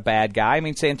a bad guy. I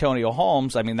mean, Santonio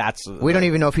Holmes, I mean, we don't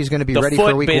even know if he's going to be ready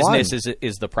for week 1. The foot business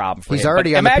is the problem for him. He's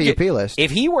already on the PUP list. If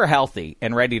he were healthy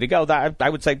and ready to go, I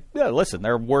would say, listen,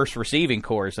 there are worse receiving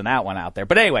cores than that one out there.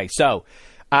 But anyway, so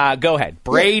go ahead.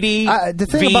 Brady v.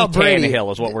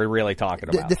 Tannehill is what we're really talking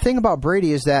about. The thing about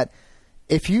Brady is that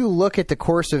if you look at the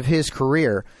course of his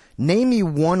career, name me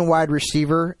one wide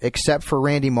receiver except for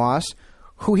Randy Moss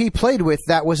who he played with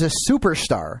that was a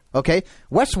superstar. Okay?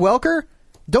 Wes Welker,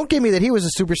 don't give me that he was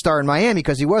a superstar in Miami,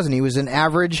 because he wasn't. He was an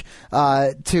average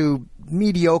to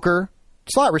mediocre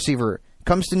slot receiver.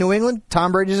 Comes to New England,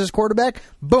 Tom Brady's his quarterback,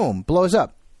 boom, blows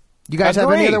up. You guys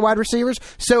have any other wide receivers?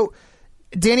 So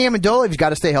Danny Amendola, he's got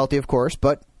to stay healthy, of course,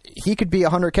 but he could be a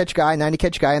 100-catch guy,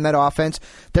 90-catch guy in that offense.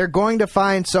 They're going to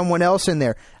find someone else in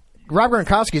there. Rob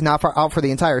Gronkowski's not out for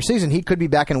the entire season. He could be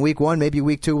back in week 1, maybe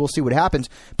week 2. We'll see what happens,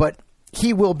 but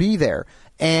he will be there.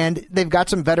 And they've got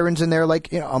some veterans in there,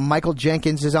 like Michael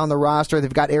Jenkins is on the roster.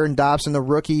 They've got Aaron Dobson, the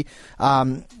rookie,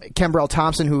 Kembrell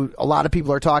Thompson, who a lot of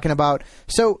people are talking about.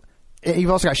 So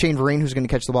you've also got Shane Vereen, who's going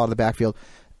to catch the ball in the backfield.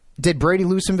 Did Brady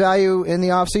lose some value in the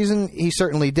offseason? He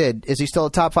certainly did. Is he still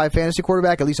a top 5 fantasy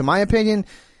quarterback, at least in my opinion?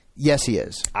 Yes, he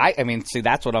is. I mean, see,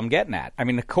 that's what I'm getting at. I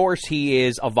mean, of course, he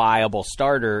is a viable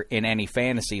starter in any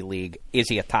fantasy league. Is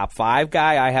he a top 5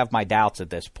 guy? I have my doubts at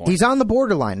this point. He's on the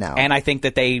borderline now. And I think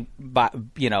that they,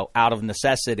 out of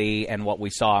necessity and what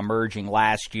we saw emerging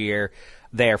last year,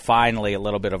 they're finally a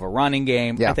little bit of a running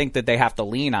game. Yeah. I think that they have to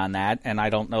lean on that, and I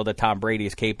don't know that Tom Brady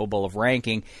is capable of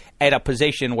ranking at a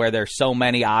position where there's so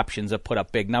many options that put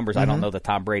up big numbers. Mm-hmm. I don't know that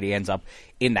Tom Brady ends up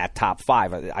in that top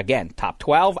 5. Again, top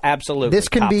 12, absolutely. This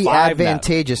can top be 5,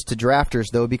 advantageous to drafters,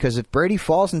 though, because if Brady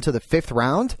falls into the 5th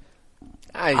round,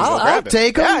 I'll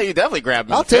take him. Yeah, you definitely grab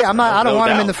him. I'll take him. I don't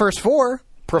want him in the first 4.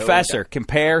 Professor,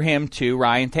 compare him to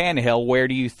Ryan Tannehill. Where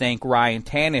do you think Ryan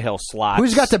Tannehill slots?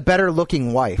 Who's got the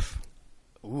better-looking wife?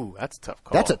 Ooh, that's a tough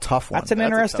call. That's a tough one. That's an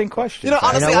interesting question.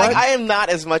 Honestly, I am not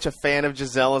as much a fan of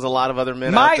Giselle as a lot of other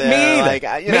men out there. Me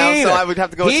either. So I would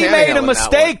have to go with Tannehill. He made a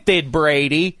mistake, did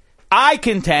Brady. I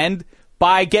contend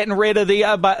by getting rid of the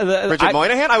Bridget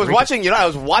Moynihan. I was watching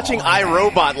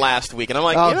iRobot last week, and I'm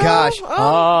like, gosh,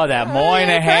 that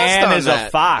Moynihan is a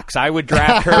fox. I would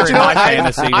draft her in my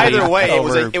fantasy league. Either way,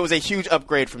 it was a huge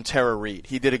upgrade from Tara Reid.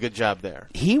 He did a good job there.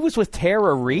 He was with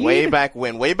Tara Reid way back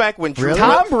when Drew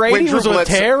Tom Brady was with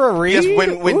Tara Reid. Yes,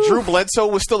 when Drew Bledsoe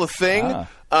was still a thing.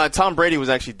 Tom Brady was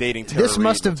actually dating Tara Reid. This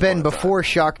must have been before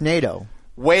Sharknado.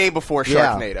 Way before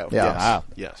Sharknado. Yeah. Yes. Wow.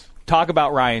 Yes. Talk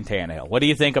about Ryan Tannehill. What do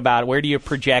you think about it? Where do you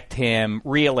project him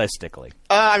realistically?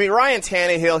 Ryan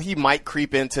Tannehill, he might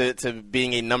creep into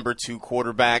being a number 2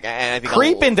 quarterback. And I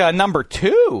think into a number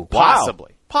 2?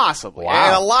 Possibly. Possibly. Wow.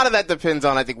 And a lot of that depends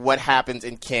on, I think, what happens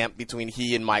in camp between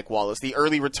he and Mike Wallace. The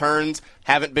early returns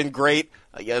haven't been great.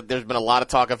 There's been a lot of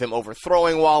talk of him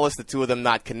overthrowing Wallace, the two of them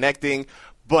not connecting.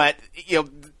 But, he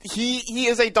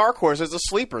is a dark horse as a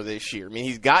sleeper this year. I mean,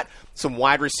 he's got some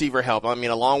wide receiver help. I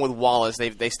mean, along with Wallace,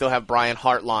 they still have Brian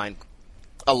Hartline.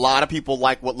 A lot of people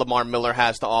like what Lamar Miller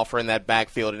has to offer in that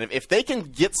backfield. And if they can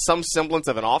get some semblance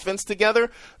of an offense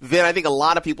together, then I think a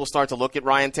lot of people start to look at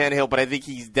Ryan Tannehill, but I think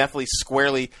he's definitely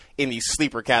squarely in the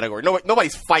sleeper category.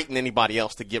 Nobody's fighting anybody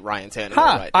else to get Ryan Tannehill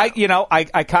right now.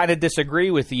 I kind of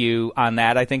disagree with you on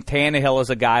that. I think Tannehill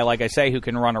is a guy, like I say, who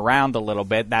can run around a little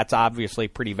bit. That's obviously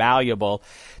pretty valuable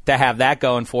to have that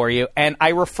going for you. And I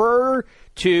refer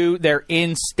to their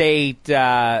in-state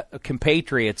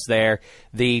compatriots there,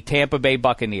 the Tampa Bay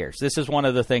Buccaneers. This is one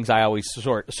of the things I always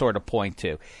sort of point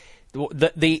to.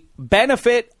 The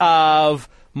benefit of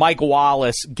Mike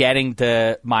Wallace getting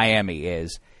to Miami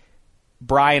is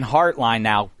Brian Hartline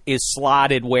now is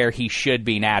slotted where he should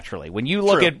be naturally. When you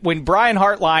look at when Brian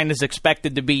Hartline is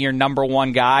expected to be your number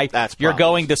one guy, you're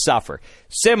going to suffer.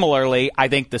 Similarly, I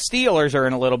think the Steelers are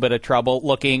in a little bit of trouble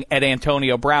looking at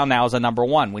Antonio Brown now as a number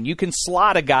one. When you can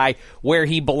slot a guy where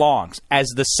he belongs as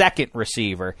the second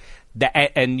receiver,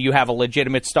 and you have a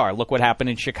legitimate star. Look what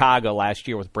happened in Chicago last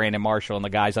year with Brandon Marshall and the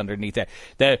guys underneath it.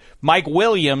 The Mike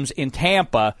Williams in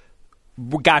Tampa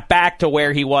got back to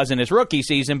where he was in his rookie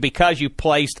season because you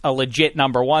placed a legit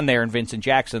number one there and Vincent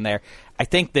Jackson there. I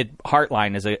think that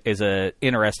Hartline is a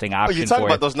interesting option. You're talking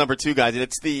about those number two guys.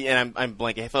 It's and I'm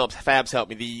blanking. Fabs helped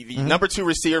me. The number two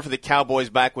receiver for the Cowboys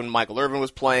back when Michael Irvin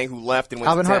was playing, who left and went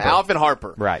Alvin to Harper. Alvin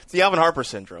Harper. Right. It's the Alvin Harper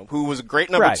syndrome, who was a great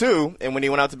number two, and when he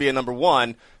went out to be a number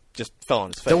one, just fell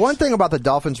on his face. The one thing about the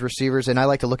Dolphins receivers, and I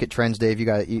like to look at trends, Dave.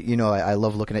 You know I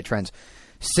love looking at trends.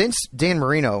 Since Dan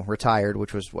Marino retired,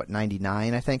 which was,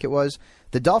 99, I think it was,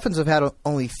 the Dolphins have had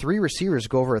only 3 receivers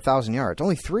go over 1,000 yards.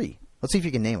 Only 3. Let's see if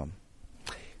you can name them.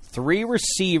 3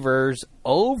 receivers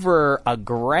over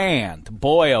 $1,000.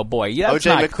 Boy, oh boy. Yeah, that's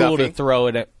not cool to throw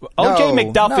it at. O.J.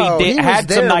 McDuffie had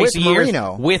some nice years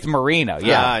with Marino.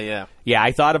 Yeah. Yeah,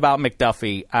 I thought about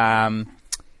McDuffie.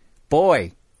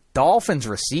 Boy, Dolphins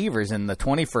receivers in the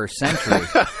 21st century.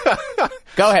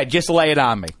 Go ahead, just lay it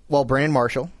on me. Well, Brandon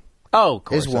Marshall. Oh, of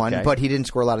course, is one, but he didn't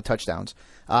score a lot of touchdowns.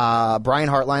 Brian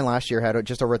Hartline last year had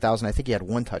just over 1,000. I think he had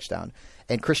 1 touchdown.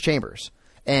 And Chris Chambers.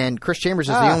 And Chris Chambers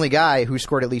is the only guy who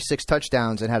scored at least 6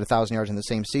 touchdowns and had 1,000 yards in the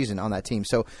same season on that team.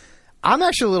 So I'm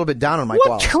actually a little bit down on Mike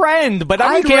Wallace. What trend? But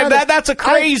I mean, that's a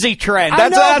crazy trend.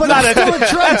 That's not a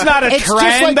trend. It's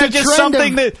just like that's just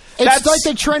something that. It's like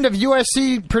the trend of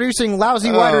USC producing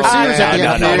lousy wide receivers at the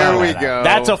end. Here we go.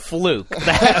 That's a fluke.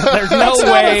 There's no way.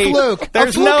 Not a fluke. There's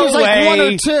a fluke no is way. Like 1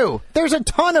 or 2. There's a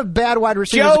ton of bad wide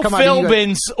receivers Joe that come out of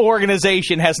Philbin's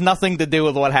organization has nothing to do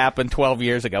with what happened 12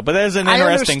 years ago. But there's an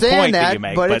interesting point that you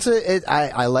make. But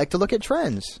I like to look at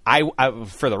trends.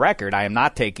 For the record, I am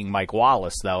not taking Mike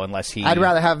Wallace though, unless he. I'd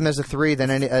rather have him as a 3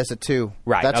 than as a 2.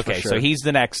 Right. That's okay. for sure. So he's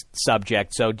the next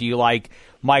subject. So do you like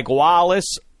Mike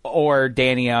Wallace or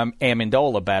Danny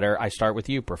Amendola better? I start with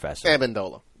you, Professor.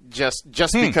 Amendola. Just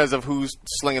because of who's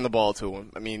slinging the ball to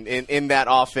him. I mean, in that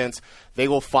offense, they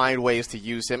will find ways to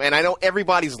use him. And I know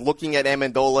everybody's looking at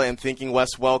Amendola and thinking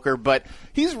Wes Welker, but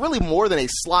he's really more than a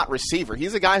slot receiver.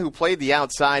 He's a guy who played the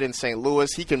outside in St.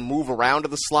 Louis. He can move around to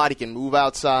the slot. He can move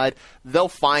outside. They'll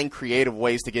find creative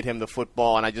ways to get him the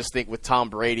football. And I just think with Tom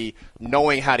Brady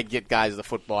knowing how to get guys the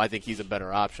football, I think he's a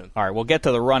better option. All right, we'll get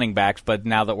to the running backs, but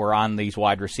now that we're on these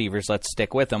wide receivers, let's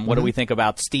stick with them. What do we think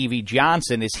about Stevie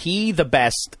Johnson? Is he the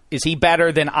best? Is he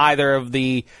better than either of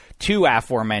the 2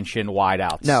 aforementioned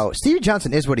wideouts? No, Stevie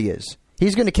Johnson is what he is.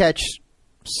 He's going to catch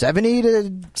 70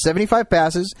 to 75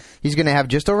 passes. He's going to have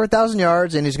just over 1,000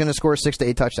 yards, and he's going to score 6 to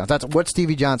 8 touchdowns. That's what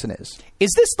Stevie Johnson is.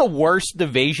 Is this the worst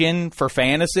division for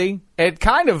fantasy? It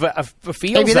kind of feels if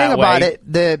you that think way. about it,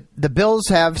 the Bills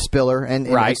have Spiller and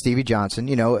Stevie Johnson.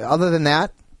 You know, other than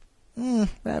that,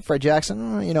 Fred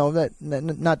Jackson,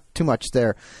 not too much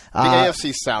there. The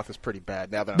AFC South is pretty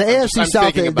bad now. That the AFC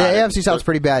South is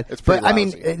pretty bad. It's pretty but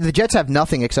lousy. I mean, the Jets have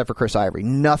nothing except for Chris Ivory.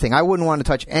 Nothing. I wouldn't want to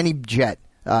touch any Jet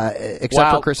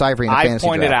except for Chris Ivory in the fantasy draft. I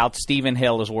pointed out Stephen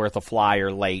Hill is worth a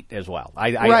flyer late as well.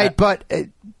 But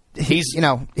he's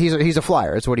a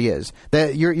flyer. That's what he is.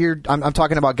 I'm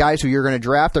talking about guys who you're going to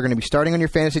draft. They're going to be starting on your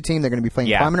fantasy team. They're going to be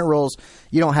playing prominent roles.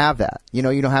 You don't have that. You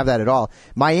don't have that at all.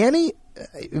 Miami.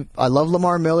 I love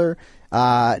Lamar Miller.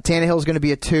 Tannehill's going to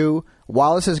be a 2.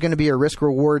 Wallace is going to be a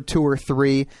risk-reward 2 or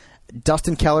 3.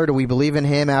 Dustin Keller, do we believe in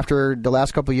him after the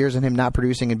last couple of years and him not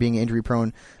producing and being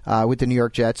injury-prone with the New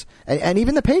York Jets? And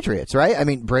even the Patriots, right? I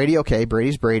mean, Brady, okay,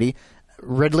 Brady's Brady.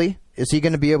 Ridley, is he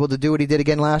going to be able to do what he did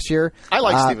again last year? I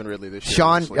like Stephen Ridley this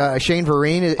year. Shane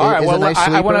Vereen is a nice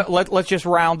sleeper. I want to let's just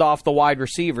round off the wide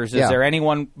receivers. Is there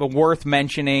anyone worth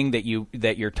mentioning that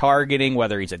you're targeting?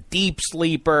 Whether he's a deep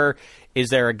sleeper, is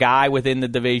there a guy within the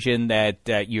division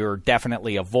that you're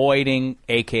definitely avoiding,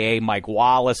 aka Mike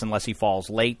Wallace, unless he falls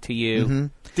late to you? Mm-hmm.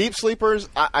 Deep sleepers,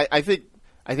 I think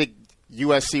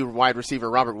USC wide receiver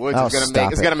Robert Woods is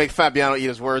going to make Fabiano eat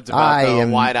his words about the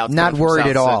wideouts. Not worried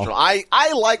at all. Central.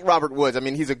 I like Robert Woods. I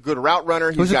mean, he's a good route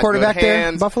runner. Who's the quarterback there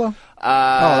in Buffalo?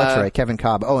 That's right, Kevin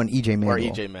Cobb. And E.J. Manuel. Or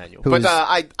E.J. Manuel. But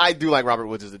I do like Robert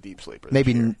Woods as a deep sleeper.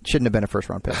 Maybe shouldn't have been a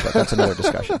first-round pick, but that's another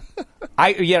discussion.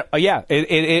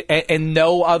 And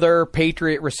no other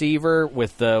Patriot receiver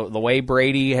with the way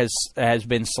Brady has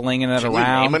been slinging it Can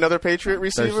around. You name another Patriot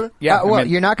receiver?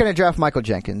 You're not going to draft Michael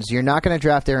Jenkins. You're not going to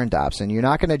draft Aaron Dobson. You're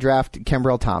not going to draft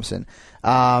Kembrell Thompson.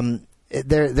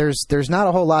 there's not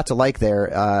a whole lot to like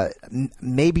there.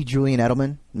 Maybe Julian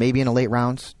Edelman, maybe in the late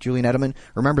rounds. Julian Edelman.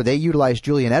 Remember, they utilized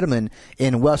Julian Edelman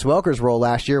in Wes Welker's role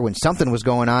last year when something was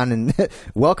going on, and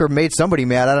Welker made somebody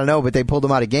mad. I don't know, but they pulled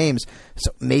him out of games.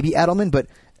 So maybe Edelman, but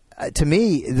to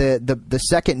me, the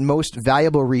second most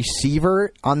valuable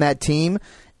receiver on that team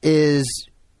is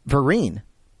Vereen,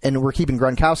 and we're keeping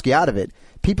Gronkowski out of it.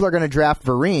 People are going to draft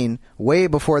Vereen way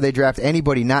before they draft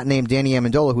anybody not named Danny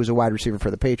Amendola, who's a wide receiver for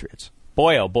the Patriots.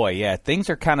 Boy, oh boy, yeah, things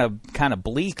are kind of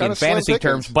bleak in fantasy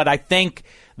terms. But I think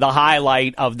the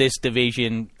highlight of this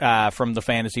division, from the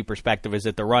fantasy perspective, is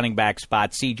at the running back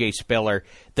spot. C.J. Spiller,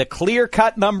 the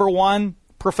clear-cut number one,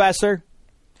 Professor.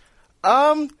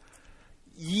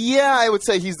 Yeah, I would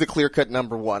say he's the clear-cut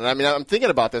number one. I mean, I'm thinking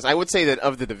about this. I would say that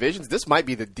of the divisions, this might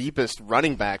be the deepest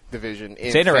running back division in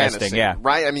It's interesting, fantasy, yeah.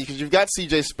 right? I mean, because you've got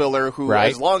C.J. Spiller, who,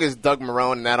 as long as Doug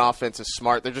Marrone and that offense is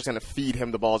smart, they're just going to feed him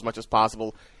the ball as much as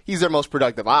possible. He's their most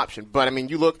productive option. But, I mean,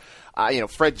 you look,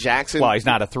 Fred Jackson. Well, he's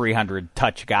not a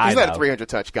 300-touch guy, He's not a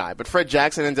 300-touch guy. But Fred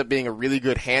Jackson ends up being a really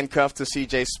good handcuff to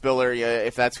C.J. Spiller,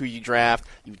 if that's who you draft.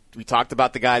 We talked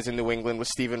about the guys in New England with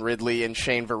Stephen Ridley and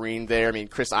Shane Vereen there. I mean,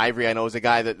 Chris Ivory, I know, is a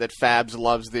guy that Fabs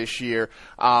loves this year.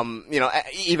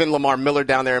 Even Lamar Miller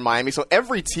down there in Miami. So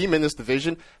every team in this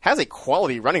division has a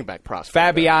quality running back prospect.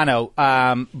 Fabiano,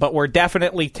 but we're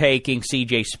definitely taking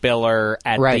C.J. Spiller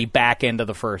at the back end of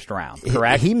the first round,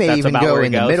 correct? He may That's even about go where he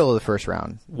in the goes? middle of the first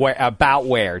round.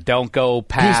 Where? Don't go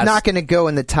past. He's not going to go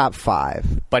in the top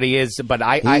 5. But he is. But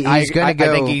I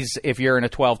think he's. If you're in a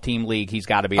 12-team league, he's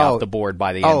got to be off the board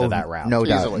by the end of that round. No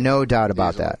doubt. No doubt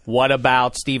about that. What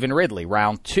about Stephen Ridley,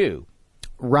 round 2?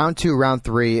 Round 2, round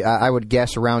 3, I would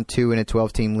guess round 2 in a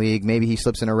 12-team league. Maybe he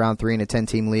slips in a round 3 in a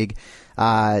 10-team league.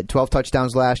 12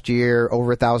 touchdowns last year, over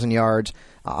 1,000 yards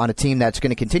on a team that's going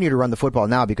to continue to run the football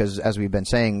now because, as we've been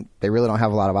saying, they really don't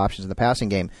have a lot of options in the passing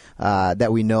game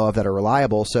that we know of that are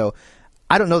reliable. So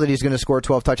I don't know that he's going to score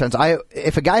 12 touchdowns.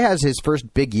 If a guy has his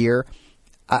first big year,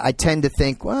 I tend to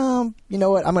think, well, you know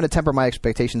what, I'm going to temper my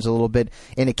expectations a little bit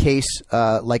in a case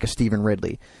like a Stephen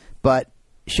Ridley. But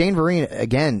Shane Vereen,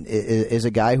 again, is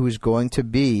a guy who's going to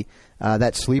be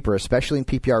that sleeper, especially in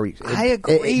PPR weeks. I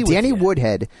agree with Danny you.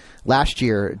 Woodhead last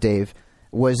year, Dave,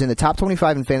 was in the top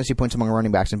 25 in fantasy points among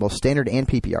running backs in both standard and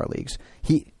PPR leagues.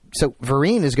 So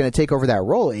Vereen is going to take over that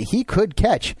role. He could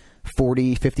catch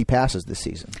 40, 50 passes this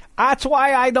season. That's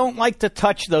why I don't like to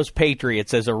touch those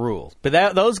Patriots as a rule.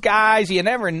 But those guys, you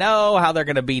never know how they're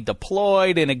going to be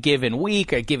deployed in a given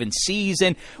week, a given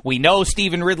season. We know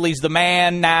Stephen Ridley's the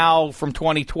man now from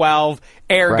 2012.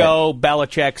 Ergo,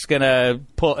 Belichick's going to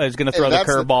throw the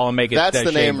curveball and make it. That's the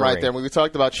Shane name Vereen. right there. When we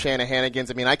talked about Shanahanigans,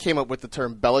 I mean, I came up with the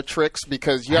term Bellatrix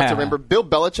because you have to remember, Bill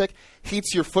Belichick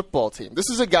hates your football team.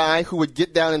 This is a guy who would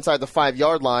get down inside the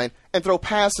 5-yard line and throw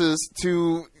passes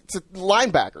to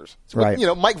linebackers. Right.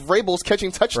 Mike Vrabel's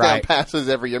catching touchdown passes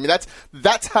every year. I mean,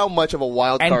 that's how much of a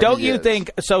wild card And don't he you is. think,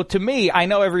 so to me, I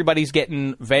know everybody's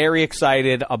getting very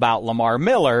excited about Lamar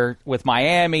Miller with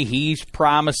Miami. He's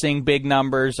promising big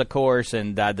numbers, of course,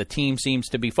 and the team seems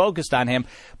to be focused on him.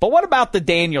 But what about the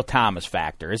Daniel Thomas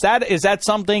factor? Is that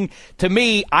something, to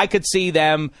me, I could see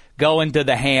them going to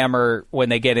the hammer when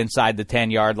they get inside the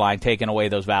 10-yard line, taking away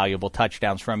those valuable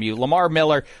touchdowns from you. Lamar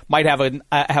Miller might have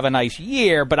a nice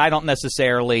year, but I don't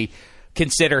necessarily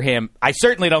consider him. I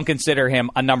certainly don't consider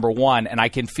him a number one, and I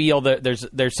can feel that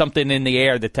there's something in the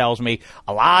air that tells me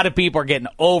a lot of people are getting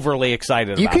overly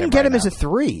excited. You about can get him now. as a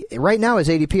 3 right now. His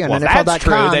ADP on that's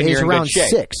true, NFL.com then is you're in around good shape.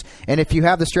 6, and if you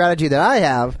have the strategy that I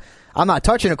have, I'm not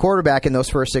touching a quarterback in those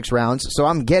first 6 rounds, so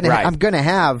I'm going to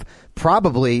have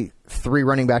probably 3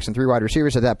 running backs and 3 wide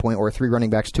receivers at that point, or 3 running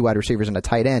backs, 2 wide receivers, and a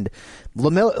tight end.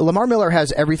 Lamar Miller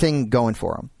has everything going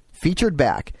for him. Featured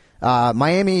back.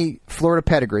 Miami, Florida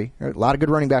pedigree. A lot of good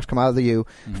running backs come out of the U.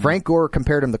 Mm-hmm. Frank Gore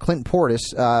compared him to Clinton Portis.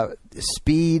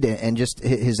 Speed and just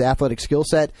his athletic skill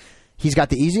set. He's got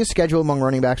the easiest schedule among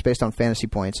running backs based on fantasy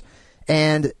points.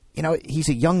 And, he's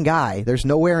a young guy. There's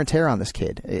no wear and tear on this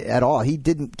kid at all. He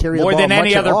didn't carry the ball more than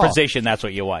any much other at all. position. That's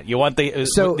what you want. You want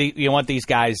you want these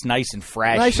guys nice and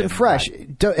fresh. Nice and fresh.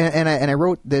 And I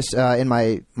wrote this in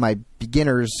my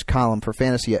beginners column for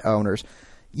fantasy owners.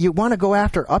 You want to go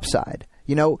after upside.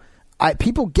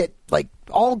 People get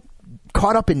all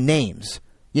caught up in names.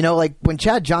 You know, like when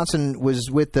Chad Johnson was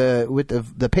with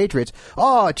the Patriots.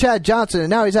 Oh, Chad Johnson, and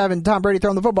now he's having Tom Brady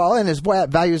throwing the football, and his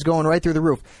value is going right through the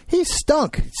roof. He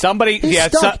stunk. Somebody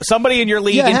in your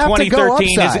league in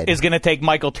 2013 is going to take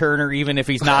Michael Turner, even if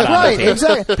he's not on the team.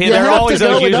 Exactly. They're always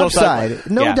those usual upside.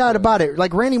 No doubt about it.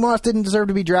 Like Randy Moss didn't deserve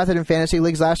to be drafted in fantasy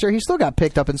leagues last year. He still got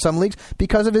picked up in some leagues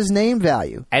because of his name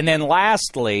value. And then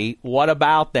lastly, what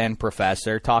about then,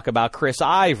 Professor? Talk about Chris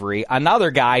Ivory,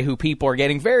 another guy who people are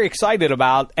getting very excited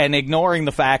about and ignoring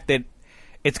the fact that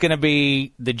it's going to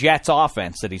be the Jets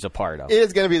offense that he's a part of. It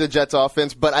is going to be the Jets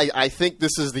offense, but I think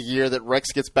this is the year that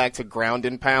Rex gets back to ground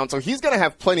and pound, so he's going to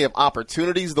have plenty of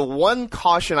opportunities. The one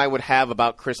caution I would have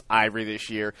about Chris Ivory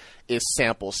this year is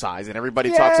sample size, and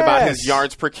everybody talks about his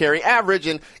yards per carry average,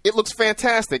 and it looks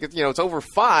fantastic. It's over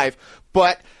 5,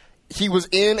 but he was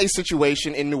in a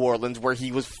situation in New Orleans where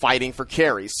he was fighting for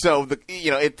carries. So,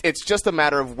 it's just a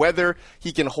matter of whether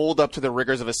he can hold up to the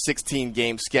rigors of a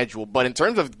 16-game schedule. But in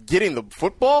terms of getting the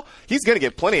football, he's going to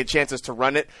get plenty of chances to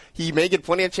run it. He may get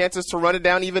plenty of chances to run it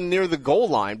down even near the goal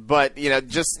line. But,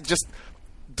 just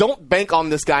don't bank on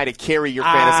this guy to carry your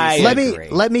fantasy.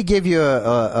 Let me give you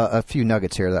a few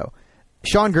nuggets here, though.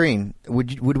 Sean Green,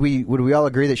 would we all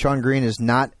agree that Sean Green is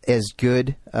not as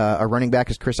good a running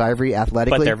back as Chris Ivory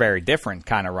athletically? But they're very different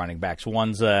kind of running backs.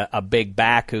 One's a big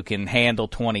back who can handle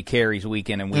 20 carries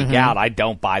week in and week out. I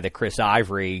don't buy the Chris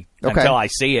Ivory. Until I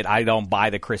see it, I don't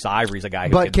buy the Chris Ivory's a guy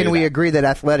who But can we agree that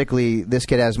athletically this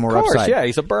kid has more upside? Of course, yeah,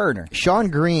 he's a burner. Sean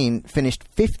Green finished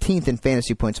 15th in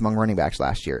fantasy points among running backs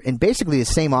last year in basically the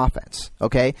same offense,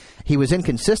 okay? He was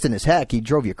inconsistent as heck. He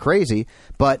drove you crazy,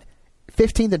 but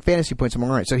 15th in fantasy points among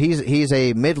runners. So he's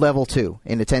a mid-level 2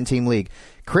 in a 10-team league.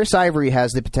 Chris Ivory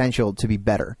has the potential to be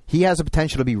better. He has the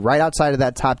potential to be right outside of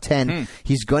that top 10.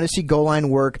 He's going to see goal line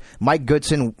work. Mike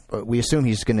Goodson, we assume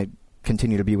he's going to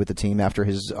continue to be with the team after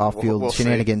his off-field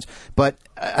shenanigans. See. But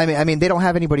I mean, they don't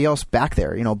have anybody else back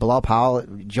there. Bilal Powell,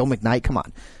 Joe McKnight. Come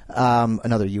on,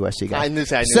 another USC guy. I knew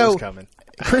it was coming.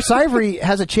 Chris Ivory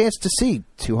has a chance to see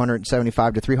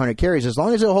 275 to 300 carries as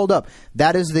long as it'll hold up.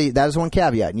 That is one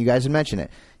caveat, and you guys have mentioned it.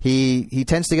 He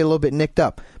tends to get a little bit nicked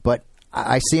up, but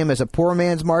I see him as a poor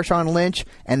man's Marshawn Lynch,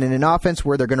 and in an offense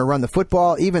where they're going to run the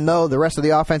football, even though the rest of the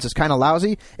offense is kind of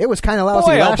lousy. It was kind of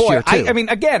lousy last year, too. I mean,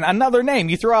 again, another name.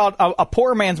 You throw out a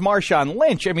poor man's Marshawn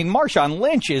Lynch. I mean, Marshawn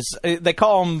Lynch is, they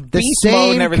call him beast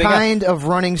mode and everything. The same kind of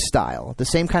running style, the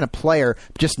same kind of player,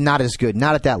 just not as good,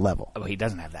 not at that level. Oh, he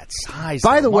doesn't have that size.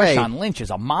 By the way, Marshawn Lynch is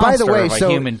a monster of a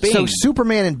human being. So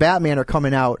Superman and Batman are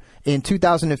coming out in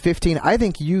 2015. I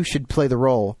think you should play the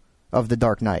role of the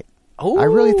Dark Knight. Ooh, I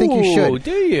really think you should.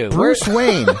 Do you? Bruce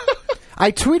Wayne.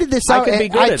 I tweeted this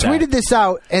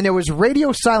out. And there was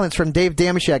radio silence from Dave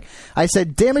Dameshek. I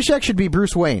said Dameshek should be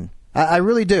Bruce Wayne. I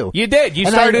really do. You did. You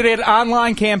started an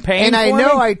online campaign. And I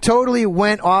know I totally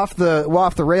went off the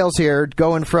rails here,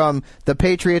 going from the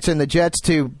Patriots and the Jets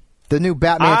to the new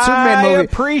Batman Superman movie. I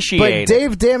appreciate it. But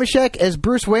Dave Dameshek as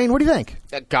Bruce Wayne, what do you think?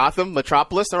 Gotham,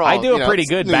 Metropolis, they're all. I do a pretty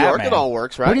good New Batman. York, it all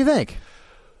works, right? What do you think?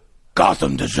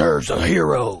 Gotham deserves a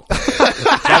hero.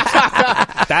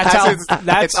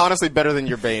 It's honestly better than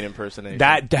your Bane impersonation.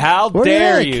 How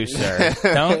dare you, sir?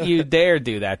 Don't you dare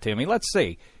do that to me. Let's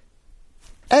see.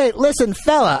 Hey, listen,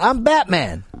 fella, I'm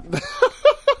Batman.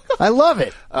 I love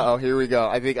it. Uh-oh, here we go.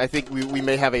 I think we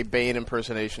may have a Bane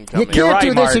impersonation coming. You can't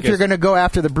do this if you're going to go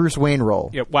after the Bruce Wayne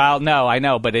role. Yeah, well, no, I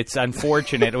know, but it's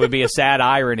unfortunate. It would be a sad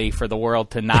irony for the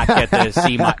world to not get to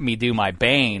see me do my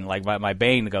Bane. Like my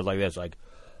Bane goes like this, like,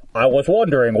 I was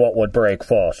wondering what would break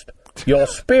first, your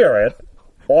spirit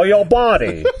or your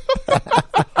body.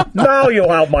 Now you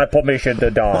have my permission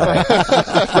to die.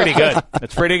 It's pretty good.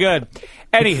 It's pretty good.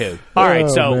 Anywho, all right.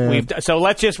 So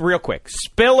let's just real quick.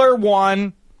 Spiller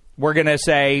 1. We're gonna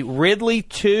say Ridley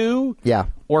 2. Yeah.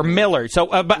 Or Miller. So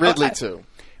Ridley 2.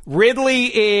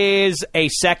 Ridley is a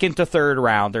second to third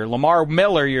rounder. Lamar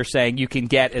Miller, you're saying you can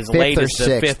get as late as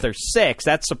the 5th or 6th.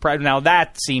 That's surprising. Now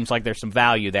that seems like there's some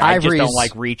value there. I just don't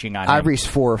like reaching on him. Ivory's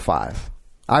 4 or 5.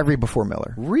 Ivory before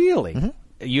Miller. Really? Mm-hmm.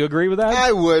 You agree with that?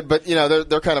 I would, but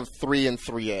they're kind of 3 and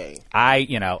 3A.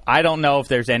 I don't know if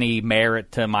there's any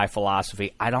merit to my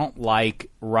philosophy. I don't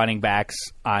like running backs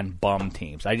on bum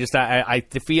teams. I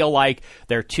feel like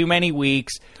there are too many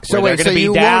weeks where they're going to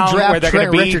be down, where they're going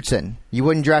to be. Richardson. You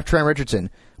wouldn't draft Trent Richardson.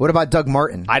 What about Doug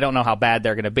Martin? I don't know how bad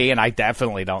they're going to be, and I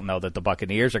definitely don't know that the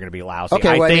Buccaneers are going to be lousy. Okay,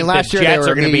 I think last the year Jets they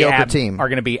were are going to be team. Are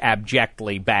going to be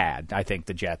abjectly bad. I think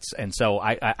the Jets, and so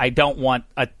I don't want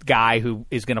a guy who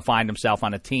is going to find himself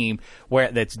on a team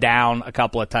that's down a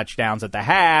couple of touchdowns at the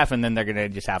half, and then they're going to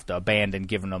just have to abandon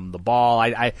giving them the ball.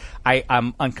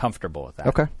 I'm uncomfortable with that.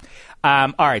 Okay.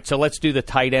 All right, so let's do the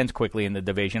tight ends quickly in the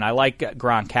division. I like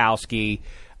Gronkowski.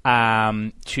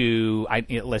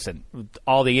 Listen,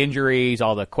 all the injuries,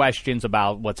 all the questions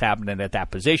about what's happening at that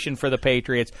position for the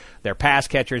Patriots, their pass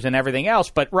catchers and everything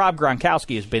else. But Rob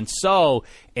Gronkowski has been so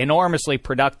enormously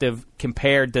productive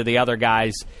compared to the other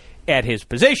guys at his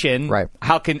position. Right.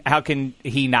 How can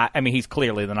he not? I mean, he's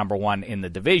clearly the number one in the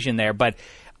division there, but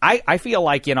I feel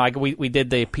like, we did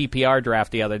the PPR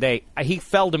draft the other day. He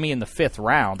fell to me in the 5th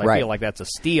round. I feel like that's a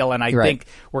steal, and I think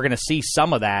we're going to see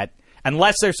some of that.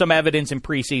 Unless there's some evidence in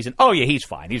preseason, oh yeah, he's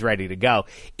fine, he's ready to go.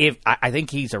 I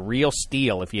think he's a real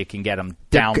steal if you can get him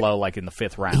down low, like in the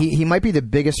 5th round. He might be the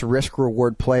biggest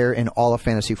risk-reward player in all of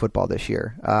fantasy football this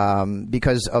year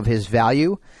because of his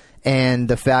value and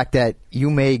the fact that you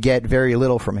may get very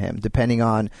little from him, depending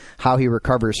on how he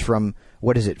recovers from,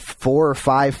 4 or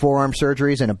 5 forearm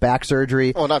surgeries and a back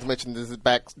surgery. Oh, not to mention his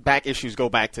back issues go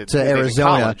back to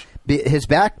Arizona. His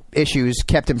back issues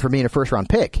kept him from being a first-round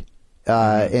pick.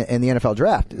 In the NFL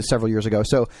draft several years ago.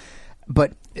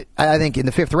 But I think in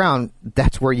the 5th round,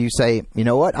 that's where you say, you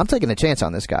know what, I'm taking a chance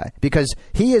on this guy because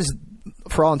he is,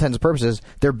 for all intents and purposes,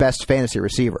 their best fantasy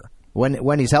receiver.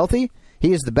 When he's healthy,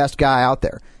 he is the best guy out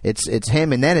there. It's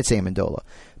him and then it's Amendola.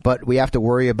 But we have to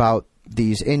worry about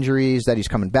these injuries that he's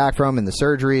coming back from and the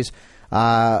surgeries.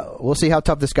 We'll see how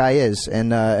tough this guy is,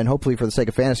 and hopefully for the sake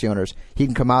of fantasy owners, he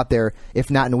can come out there,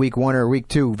 if not in week 1 or week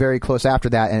 2, very close after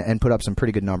that, and put up some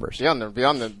pretty good numbers. Beyond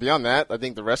that, I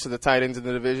think the rest of the tight ends in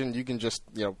the division, you can just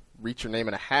reach your name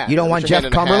in a hat. You don't want Jeff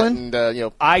Cumberland?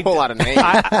 And, pull out a name.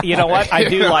 You know what? I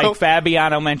do like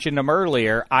Fabiano mentioned him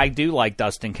earlier. I do like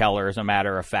Dustin Keller, as a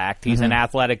matter of fact. He's an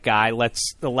athletic guy.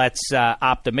 Let's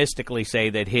optimistically say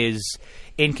that his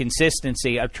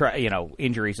inconsistency,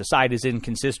 injuries aside, his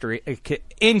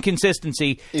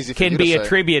inconsistency can be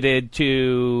attributed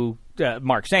to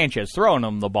Mark Sanchez throwing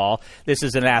him the ball. This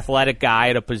is an athletic guy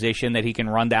at a position that he can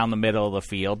run down the middle of the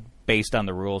field based on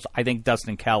the rules. I think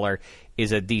Dustin Keller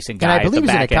is a decent guy. And I believe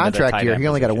he's in a contract year. He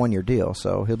only got a 1-year deal,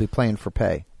 so he'll be playing for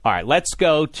pay. All right, let's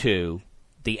go to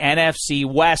the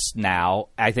NFC West now.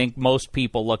 I think most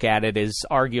people look at it as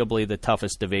arguably the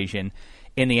toughest division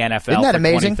in the NFL. Isn't that for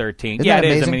amazing? 2013. Isn't yeah, that it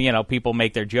amazing? is. I mean, people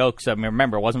make their jokes. I mean,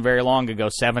 remember, it wasn't very long ago.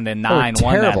 7-9 won that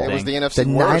terrible. thing. It was the NFC The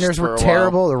Niners were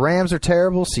terrible. The Rams are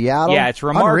terrible. Seattle. Yeah, it's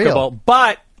remarkable. Unreal.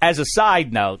 But as a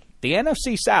side note, the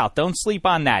NFC South, don't sleep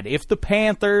on that. If the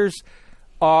Panthers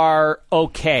are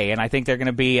okay, and I think they're going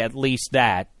to be at least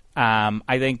that,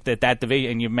 I think that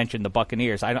division, and you mentioned the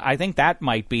Buccaneers, I think that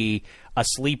might be a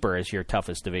sleeper as your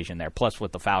toughest division there, plus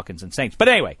with the Falcons and Saints. But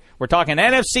anyway, we're talking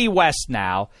NFC West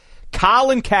now.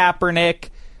 Colin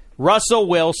Kaepernick, Russell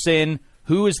Wilson,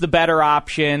 who is the better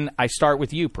option? I start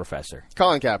with you, Professor.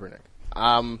 Colin Kaepernick.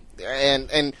 And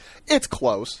it's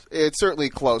close. It's certainly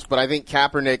close, but I think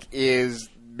Kaepernick is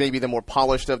maybe the more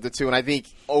polished of the two, and I think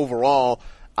overall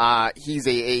he's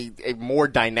a more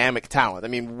dynamic talent. I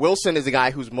mean, Wilson is a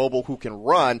guy who's mobile, who can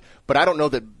run, but I don't know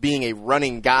that being a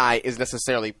running guy is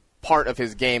necessarily part of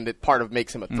his game, that part of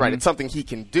makes him a threat. Mm-hmm. It's something he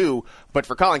can do, but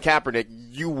for Colin Kaepernick,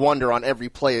 you wonder on every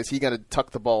play, is he going to tuck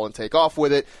the ball and take off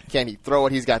with it? Can he throw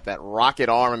it? He's got that rocket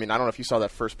arm. I mean, I don't know if you saw that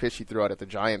first pitch he threw out at the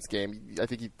Giants game. I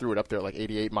think he threw it up there like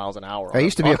 88 miles an hour. I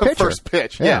used to be a pitcher. First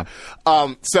pitch, yeah.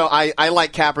 So I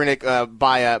like Kaepernick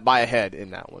by a head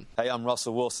in that one. Hey, I'm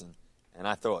Russell Wilson, and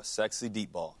I throw a sexy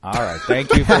deep ball. All right.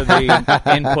 Thank you for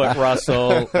the input,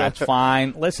 Russell. That's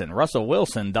fine. Listen, Russell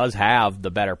Wilson does have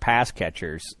the better pass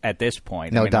catchers at this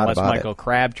point. No doubt unless about Michael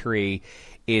Crabtree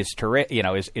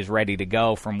is ready to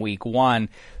go from week 1.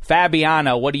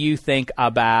 Fabiano, what do you think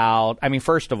about, I mean,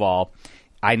 first of all,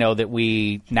 I know that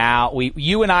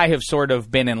you and I have sort of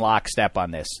been in lockstep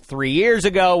on this. 3 years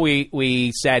ago,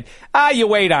 we said, you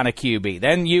wait on a QB.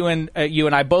 Then you and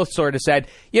I both sort of said,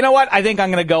 you know what, I think I'm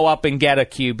going to go up and get a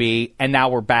QB. And now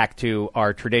we're back to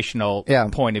our traditional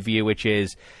point of view, which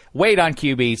is wait on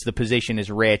QBs. The position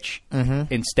is rich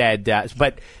instead.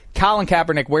 But Colin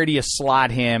Kaepernick, where do you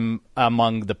slot him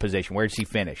among the position? Where does he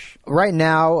finish? Right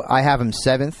now, I have him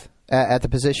 7th. At the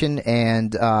position,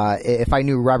 and if I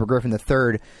knew Robert Griffin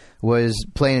III was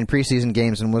playing in preseason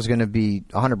games and was going to be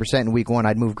 100% in week 1,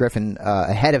 I'd move Griffin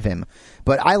ahead of him.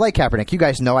 But I like Kaepernick. You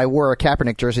guys know I wore a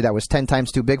Kaepernick jersey that was 10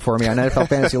 times too big for me on NFL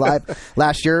Fantasy Live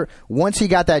last year. Once he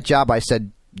got that job, I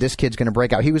said, this kid's going to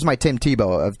break out. He was my Tim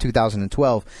Tebow of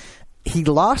 2012. He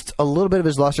lost a little bit of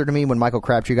his luster to me when Michael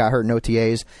Crabtree got hurt in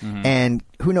OTAs. And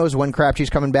who knows when Crabtree's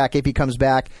coming back, if he comes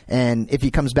back. And if he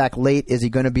comes back late, is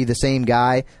he going to be the same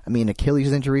guy? I mean,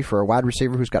 Achilles injury for a wide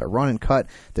receiver who's got to run and cut.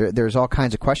 There's all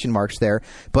kinds of question marks there.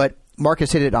 But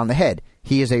Marcus hit it on the head.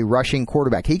 He is a rushing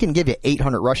quarterback. He can give you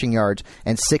 800 rushing yards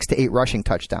and 6 to 8 rushing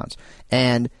touchdowns.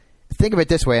 And think of it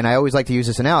this way, and I always like to use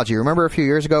this analogy. Remember a few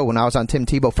years ago when I was on Tim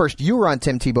Tebow? First, you were on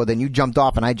Tim Tebow, then you jumped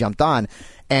off and I jumped on.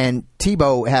 And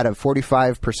Tebow had a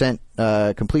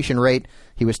 45% completion rate.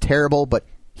 He was terrible, but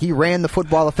he ran the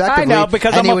football effectively. I know,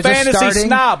 because I'm a fantasy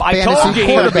snob. I told you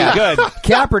he would be good.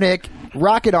 Kaepernick,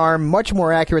 rocket arm, much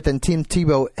more accurate than Tim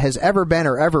Tebow has ever been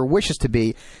or ever wishes to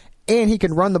be. And he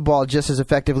can run the ball just as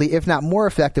effectively, if not more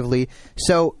effectively.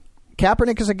 So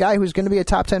Kaepernick is a guy who's going to be a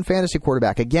top 10 fantasy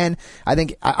quarterback. Again, I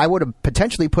think I would have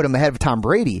potentially put him ahead of Tom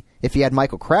Brady if he had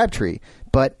Michael Crabtree.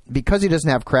 But because he doesn't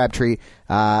have Crabtree,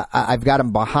 I've got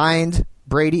him behind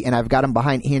Brady, and I've got him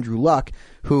behind Andrew Luck,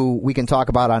 who we can talk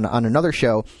about on another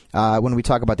show when we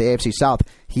talk about the AFC South.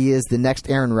 He is the next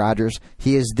Aaron Rodgers.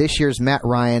 He is this year's Matt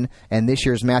Ryan and this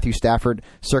year's Matthew Stafford,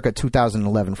 circa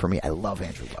 2011 for me. I love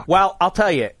Andrew Luck. Well, I'll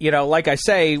tell you, like I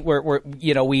say,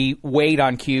 we wait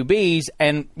on QBs,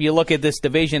 and you look at this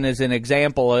division as an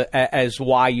example as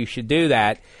why you should do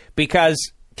that,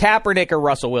 because Kaepernick or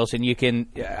Russell Wilson,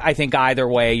 I think either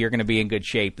way, you're going to be in good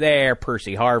shape there.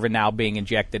 Percy Harvin now being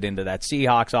injected into that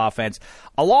Seahawks offense,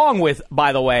 along with,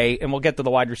 by the way, and we'll get to the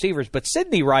wide receivers, but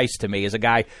Sidney Rice to me is a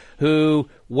guy who,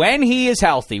 when he is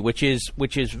healthy, which is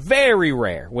very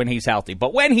rare when he's healthy,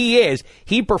 but when he is,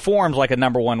 he performs like a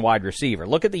number one wide receiver.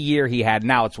 Look at the year he had.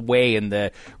 Now it's way in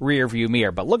the rearview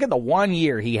mirror, but look at the 1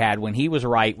 year he had when he was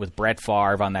right with Brett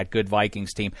Favre on that good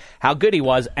Vikings team, how good he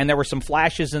was, and there were some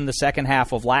flashes in the second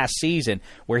half of last season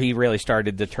where he really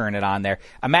started to turn it on there.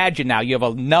 Imagine now you have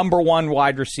a number one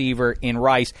wide receiver in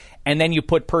Rice, and then you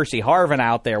put Percy Harvin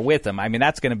out there with him. I mean,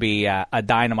 that's going to be a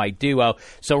dynamite duo.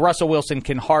 So Russell Wilson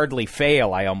can hardly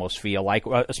fail, I almost feel like,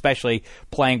 especially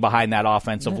playing behind that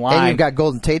offensive line. And you've got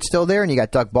Golden Tate still there, and you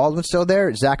got Doug Baldwin still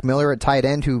there. Zach Miller at tight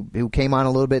end, who came on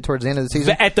a little bit towards the end of the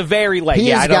season. At the very late, he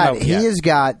has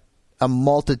got a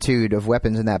multitude of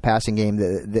weapons in that passing game.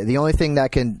 The only thing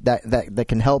that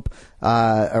can help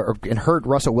or can hurt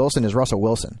Russell Wilson is Russell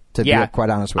Wilson, to be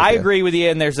quite honest with you. I agree with you,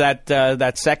 and there's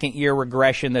that second-year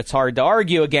regression that's hard to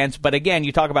argue against. But again,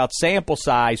 you talk about sample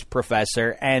size,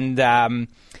 Professor, and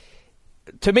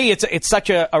to me, it's such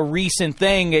a recent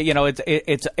thing.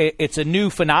 It's a new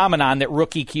phenomenon that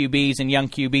rookie QBs and young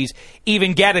QBs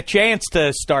even get a chance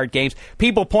to start games.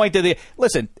 People point to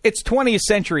listen. It's 20th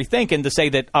century thinking to say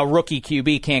that a rookie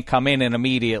QB can't come in and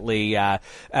immediately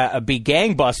be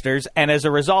gangbusters, and as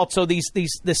a result, so the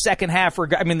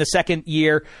second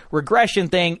year regression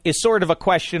thing is sort of a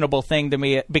questionable thing to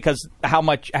me, because how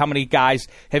many guys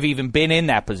have even been in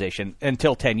that position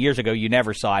until 10 years ago? You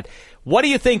never saw it. What do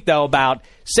you think, though, about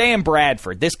Sam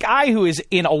Bradford, this guy who is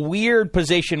in a weird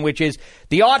position, which is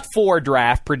the 04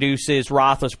 draft produces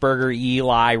Roethlisberger,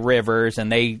 Eli, Rivers,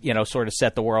 and they, sort of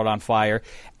set the world on fire.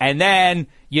 And then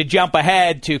you jump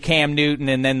ahead to Cam Newton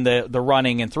and then the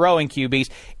running and throwing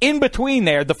QBs. In between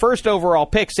there, the first overall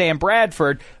pick, Sam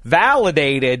Bradford,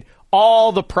 validated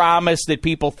all the promise that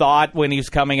people thought when he was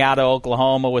coming out of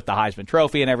Oklahoma with the Heisman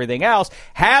Trophy and everything else,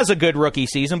 has a good rookie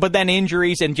season, but then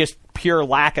injuries and just pure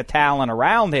lack of talent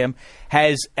around him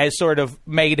has sort of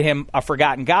made him a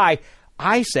forgotten guy.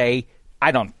 I say,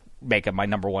 I don't make him my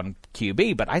number one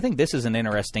QB, but I think this is an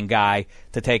interesting guy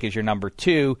to take as your number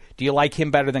two. Do you like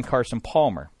him better than Carson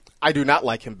Palmer? I do not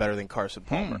like him better than Carson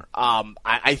Palmer.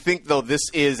 I think, though, this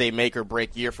is a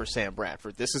make-or-break year for Sam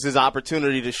Bradford. This is his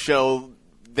opportunity to show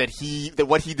that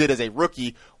what he did as a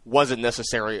rookie wasn't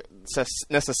necessarily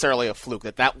a fluke,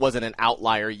 that wasn't an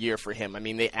outlier year for him. I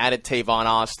mean, they added Tavon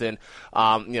Austin.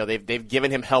 They've given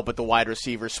him help at the wide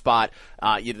receiver spot.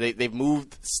 They've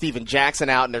moved Steven Jackson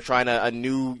out, and they're trying a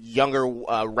new, younger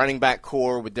running back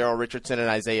core with Darrell Richardson and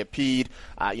Isaiah Peed.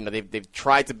 They've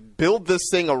tried to build this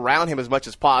thing around him as much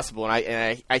as possible.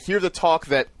 And I hear the talk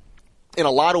that in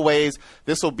a lot of ways,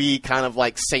 this will be kind of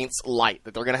like Saints light,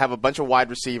 that they're going to have a bunch of wide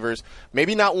receivers,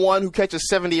 maybe not one who catches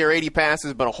 70 or 80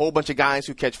 passes, but a whole bunch of guys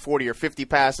who catch 40 or 50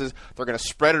 passes. They're going to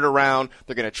spread it around.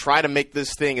 They're going to try to make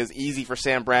this thing as easy for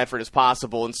Sam Bradford as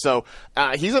possible. And so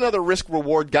he's another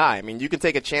risk-reward guy. I mean, you can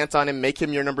take a chance on him, make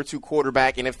him your number two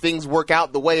quarterback, and if things work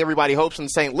out the way everybody hopes in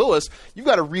St. Louis, you've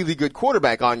got a really good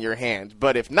quarterback on your hands.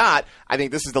 But if not, I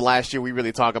think this is the last year we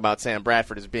really talk about Sam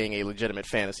Bradford as being a legitimate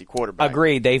fantasy quarterback.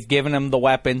 Agreed. They've given him the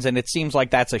weapons, and it seems like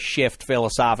that's a shift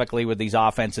philosophically with these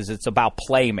offenses. It's about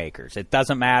playmakers. It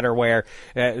doesn't matter where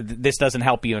this doesn't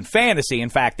help you in fantasy. In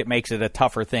fact, it makes it a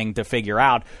tougher thing to figure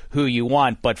out who you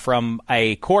want. But from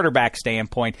a quarterback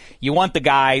standpoint, you want the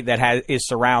guy that is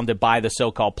surrounded by the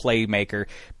so-called playmaker.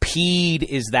 Peed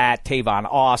is that.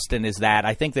 Tavon Austin is that.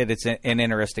 I think that it's an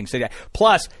interesting situation.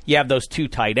 Plus, you have those two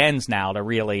tight ends now to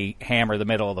really hammer the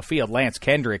middle of the field. Lance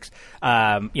Kendricks,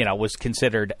 was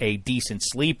considered a decent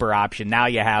sleeper option. option. Now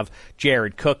you have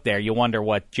Jared Cook there. You wonder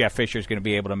what Jeff Fisher's going to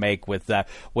be able to make with that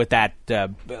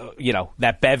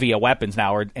that bevy of weapons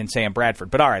now in Sam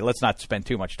Bradford. But all right, let's not spend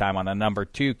too much time on a number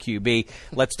 2 QB.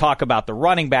 Let's talk about the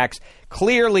running backs.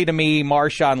 Clearly, to me,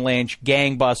 Marshawn Lynch,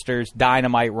 gangbusters,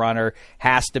 dynamite runner,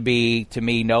 has to be, to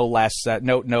me, no less,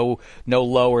 no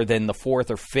lower than the 4th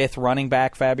or 5th running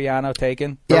back. Fabiano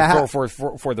taken, yeah, for the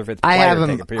 5th. I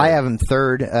have him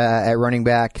 3rd at running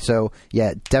back. So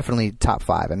yeah, definitely top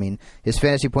 5. I mean, his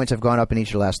fantasy points have gone up in each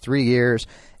of the last 3 years.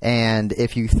 And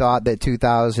if you thought that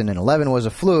 2011 was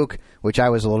a fluke, which I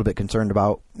was a little bit concerned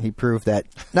about, he proved that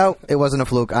no, it wasn't a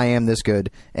fluke. I am this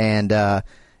good, and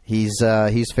he's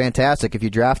fantastic. If you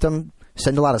draft him,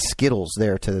 send a lot of Skittles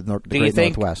there to the Great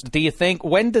Northwest. Do you think,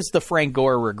 when does the Frank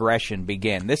Gore regression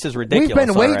begin? This is ridiculous. We've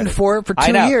been waiting for it for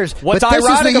 2 years. What's but this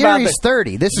ironic is the year about he's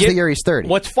 30. This is the year he's 30.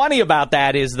 What's funny about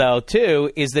that is, though, too,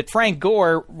 is that Frank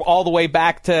Gore, all the way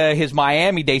back to his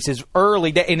Miami days, his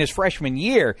early in his freshman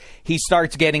year, he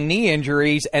starts getting knee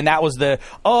injuries, and that was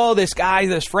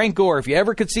this Frank Gore. If you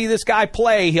ever could see this guy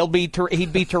play, he'd be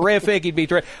terrific. He'd be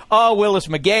terrific. Oh, Willis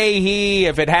McGahee,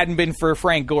 if it hadn't been for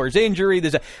Frank Gore's injury,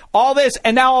 all this,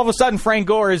 and now all of a sudden Frank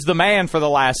Gore is the man for the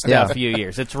last few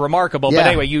years. It's remarkable. But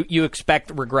anyway, you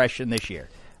expect regression this year.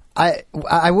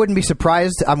 I wouldn't be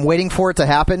surprised. I'm waiting for it to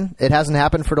happen. It hasn't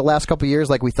happened for the last couple of years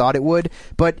like we thought it would.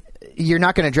 But you're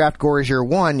not going to draft Gore as your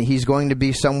 1. He's going to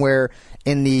be somewhere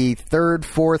in the 3rd,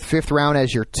 4th, 5th round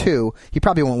as your 2. He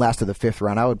probably won't last to the 5th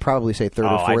round. I would probably say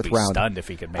 3rd or 4th I'd be round. Stunned if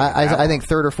he could make I think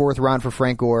 3rd or 4th round for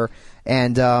Frank Gore.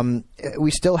 And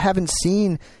we still haven't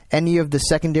seen any of the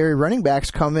secondary running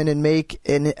backs come in and make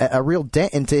a real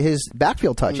dent into his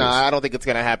backfield touches. No, I don't think it's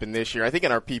going to happen this year. I think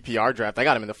in our PPR draft, I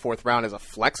got him in the 4th round as a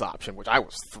flex option, which I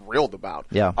was thrilled about.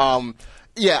 Yeah.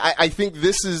 I think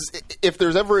this is, if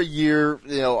there's ever a year,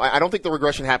 I don't think the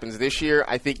regression happens this year.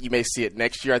 I think you may see it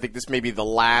next year. I think this may be the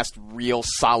last real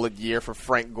solid year for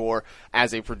Frank Gore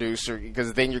as a producer,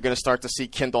 because then you're going to start to see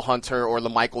Kendall Hunter or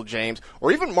LaMichael James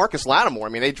or even Marcus Lattimore. I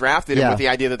mean, they drafted him with the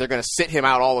idea that they're going to sit him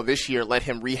out all of this year, let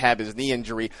him rehab his knee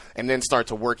injury, and then start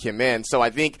to work him in. So I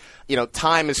think,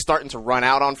 time is starting to run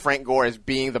out on Frank Gore as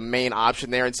being the main option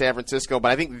there in San Francisco,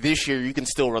 but I think this year you can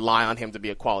still rely on him to be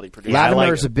a quality producer.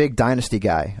 Lattimore is a big dynasty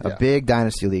guy, big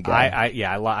dynasty league guy.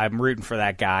 I'm rooting for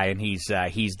that guy, and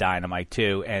he's dynamite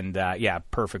too. And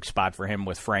perfect spot for him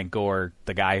with Frank Gore,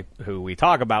 the guy who we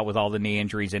talk about with all the knee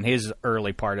injuries in his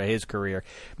early part of his career.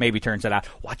 Maybe turns it out.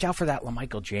 Watch out for that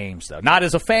LaMichael James, though. Not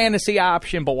as a fantasy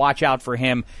option, but watch out for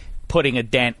him putting a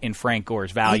dent in Frank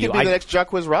Gore's value. He could be the next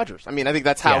Jacquizz Rodgers. I mean, I think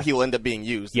that's how he'll end up being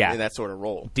used in that sort of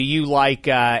role. Do you like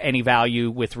any value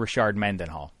with Rashard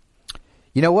Mendenhall?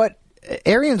 You know what?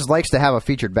 Arians likes to have a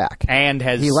featured back, and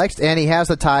he has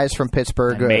the ties from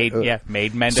Pittsburgh.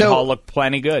 Made Mendenhall look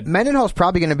plenty good. Mendenhall's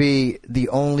probably going to be the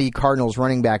only Cardinals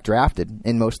running back drafted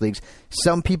in most leagues.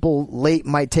 Some people late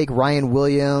might take Ryan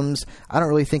Williams. I don't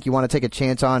really think you want to take a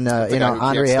chance on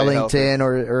Andre Ellington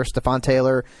or Stephon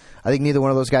Taylor. I think neither one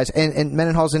of those guys. And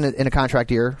Mendenhall's in a contract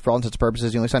year for all intents and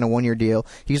purposes. He only signed a 1-year deal.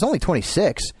 He's only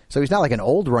 26, so he's not like an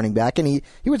old running back. And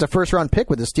he was a first-round pick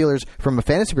with the Steelers from a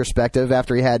fantasy perspective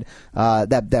after he had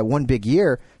that one big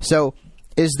year. So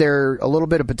is there a little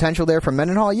bit of potential there for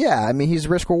Mendenhall? Yeah. I mean, he's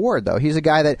risk-reward, though. He's a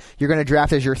guy that you're going to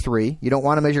draft as your 3. You don't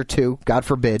want him as your 2, God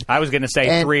forbid. I was going to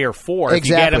say 3 or 4. If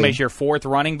you get him as your 4th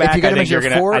running back, I think he's going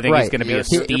to be a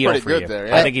steal for you.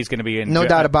 There, I think he's going to be no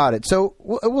doubt about it. So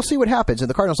we'll see what happens. And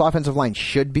the Cardinals' offensive line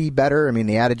should be better. I mean,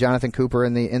 they added Jonathan Cooper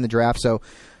in the draft, so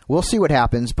we'll see what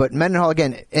happens. But Mendenhall,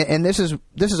 again, and this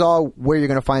is all where you're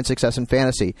going to find success in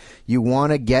fantasy. You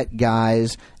want to get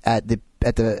guys at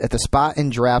the spot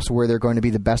in drafts where they're going to be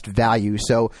the best value.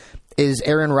 So is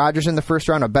Aaron Rodgers in the first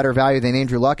round a better value than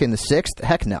Andrew Luck in the 6th?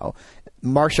 Heck no.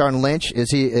 Marshawn Lynch,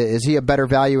 is he a better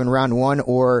value in round 1?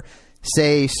 Or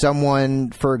say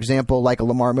someone, for example, like a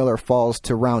Lamar Miller falls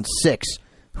to round 6?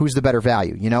 Who's the better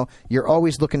value? You're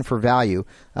always looking for value,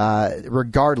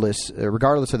 regardless of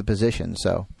the position.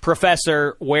 So,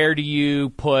 Professor, where do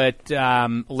you put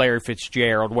Larry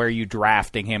Fitzgerald? Where are you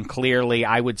drafting him? Clearly,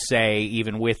 I would say,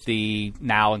 even with the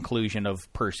now inclusion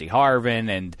of Percy Harvin,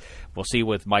 and we'll see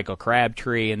with Michael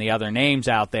Crabtree and the other names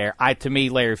out there, to me,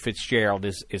 Larry Fitzgerald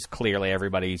is clearly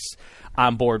everybody's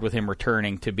on board with him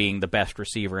returning to being the best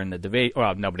receiver in the division.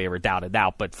 Well, nobody ever doubted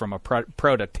that, but from a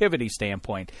productivity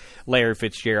standpoint, Larry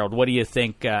Fitzgerald, what do you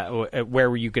think? Where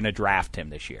were you going to draft him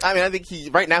this year? I mean, I think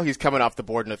right now he's coming off the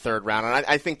board in the 3rd round, and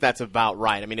I think that's about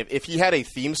right. I mean, if he had a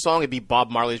theme song, it'd be Bob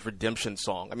Marley's Redemption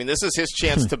Song. I mean, this is his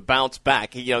chance to bounce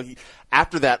back.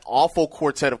 after that awful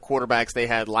quartet of quarterbacks they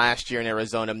had last year in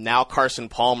Arizona, now Carson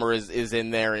Palmer is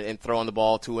in there and throwing the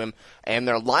ball to him, and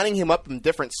they're lining him up in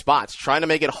different spots, trying to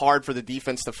make it hard for the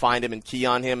defense to find him and key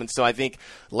on him. And so I think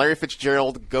Larry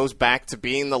Fitzgerald goes back to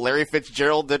being the Larry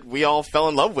Fitzgerald that we all fell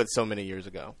in love with so many years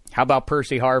ago. How about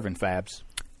Percy Harvin, Fabs?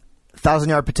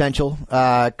 1,000-yard potential.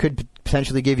 Could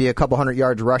potentially give you a couple hundred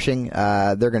yards rushing.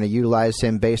 They're going to utilize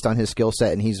him based on his skill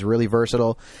set, and he's really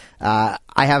versatile. I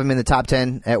have him in the top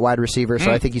 10 at wide receiver,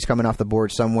 so I think he's coming off the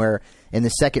board somewhere in the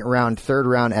second round, third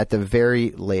round at the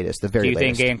very latest. Do you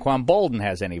think Anquan Bolden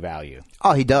has any value?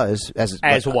 Oh, he does. As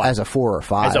what? As a 4 or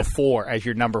 5. As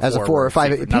your number 4. As a 4 or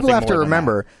 5. People have to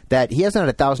remember that he hasn't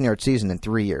had a 1,000-yard season in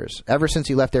 3 years. Ever since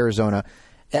he left Arizona,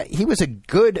 he was a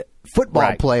good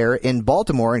football player in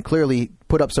Baltimore and clearly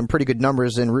put up some pretty good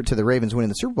numbers en route to the Ravens winning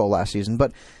the Super Bowl last season.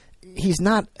 But he's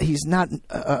not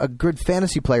a good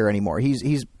fantasy player anymore.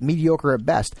 He's mediocre at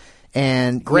best.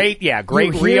 And great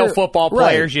real football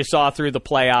players you saw through the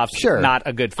playoffs. Sure. Not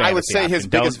a good fantasy I would say option. his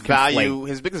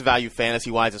biggest value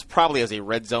fantasy-wise is probably as a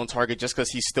red zone target, just because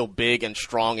he's still big and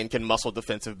strong and can muscle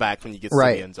defensive back when you get to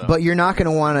the end zone. But you're not going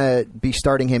to want to be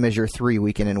starting him as your 3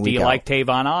 week in and week out. Do you like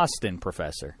Tavon Austin,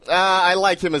 Professor? I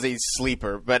like him as a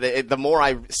sleeper, but the more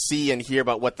I see and hear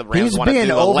about what the Rams want to do, he's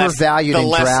being overvalued in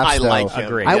drafts, I like him.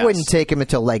 Agreed. I wouldn't take him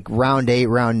until like round 8,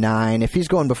 round 9. If he's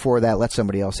going before that, let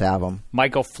somebody else have him.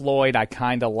 Michael Floyd, I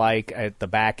kind of like at the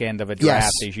back end of a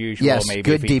draft as usual. Yes, maybe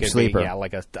good deep sleeper.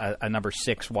 Like a number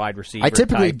 6 wide receiver. I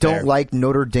typically don't there. like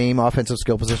Notre Dame offensive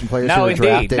skill position players. No, who are indeed.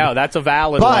 drafted. No, that's a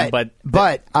valid one.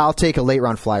 But I'll take a late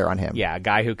round flyer on him. Yeah, a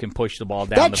guy who can push the ball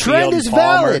down the field. That trend is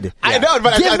valid. Yeah. I know,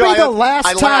 but give me the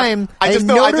last time a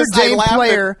Notre Dame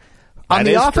player on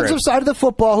the offensive side of the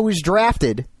football who was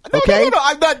drafted. Okay, no,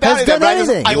 I'm not doubting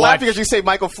that. I laughed because you say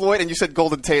Michael Floyd and you said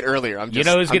Golden Tate earlier. You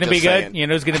know who's going to be good? You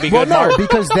know who's going to be good? Well, no,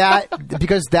 because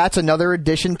that's another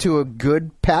addition to a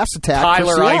good pass attack.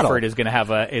 Tyler Eifert is going to have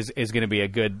is going to be a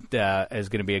good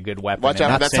weapon. Watch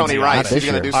out for that Tony Rice. He's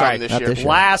going to do something this year.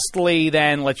 Lastly,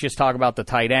 then let's just talk about the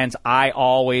tight ends.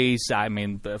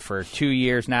 For 2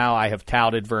 years now, I have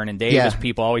touted Vernon Davis. Yeah.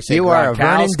 People always say you Gronkowski. are a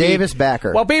Vernon Davis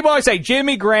backer. Well, people always say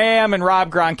Jimmy Graham and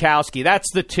Rob Gronkowski.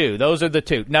 That's the two. Those are the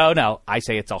two. No. I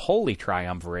say it's a holy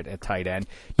triumvirate at tight end.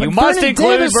 You must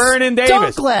include Vernon Davis.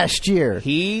 Stunk last year.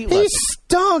 He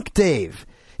stunk, Dave.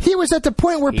 He was at the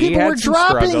point where people were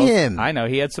dropping him. I know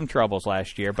he had some troubles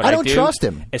last year, but I don't trust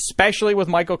him, especially with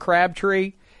Michael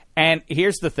Crabtree. And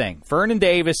here's the thing: Vernon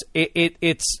Davis,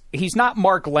 he's not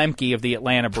Mark Lemke of the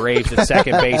Atlanta Braves at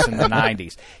second base in the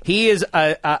 '90s. He is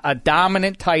a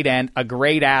dominant tight end, a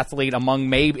great athlete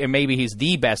maybe he's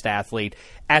the best athlete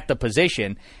at the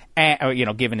position.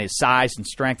 And, given his size and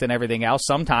strength and everything else,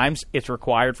 sometimes it's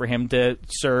required for him to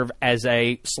serve as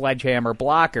a sledgehammer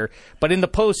blocker. But in the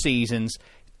postseasons,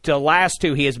 the last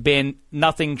two, he has been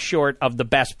nothing short of the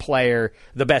best player,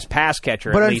 the best pass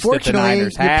catcher, but at least that the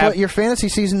Niners have. Your fantasy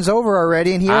season's over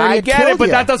already, and he already I get killed it, but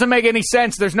you. that doesn't make any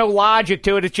sense. There's no logic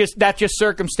to it. That's just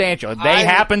circumstantial. They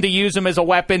happen to use him as a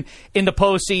weapon in the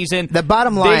postseason. The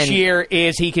bottom line this year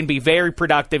is he can be very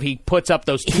productive. He puts up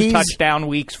those 2 touchdown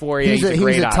weeks for you. He's a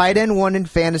great option. tight end 1 in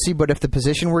fantasy, but if the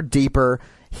position were deeper,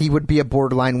 he would be a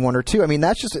borderline 1 or 2. I mean,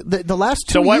 that's just the last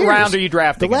 2 years. So what round are you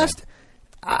drafting?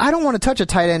 I don't want to touch a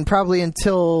tight end probably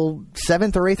until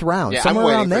 7th or 8th round, somewhere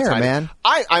around there, man.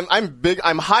 I'm big.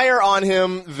 I'm higher on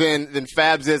him than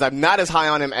Fabs is. I'm not as high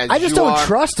on him as you are. I just don't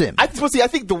trust him. I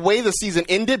think the way the season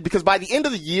ended, because by the end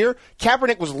of the year,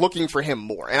 Kaepernick was looking for him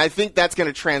more, and I think that's going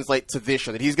to translate to this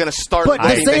year. That he's going to start. But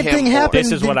the same thing happened.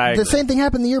 This is what I agree. The same thing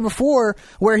happened the year before,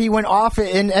 where he went off at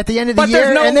the end of the year,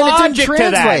 there's no and then logic it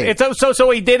didn't translate. to that. So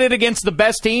he did it against the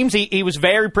best teams. He was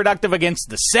very productive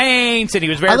against the Saints, and he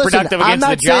was very productive against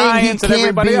the Giants. He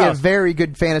can't be a very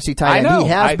good fantasy tight end. He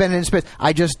has been in his space.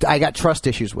 I got trust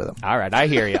issues with him. All right, I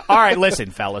hear you. All right,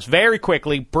 listen, fellas, very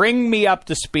quickly, bring me up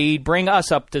to speed. Bring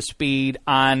us up to speed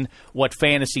on what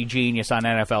Fantasy Genius on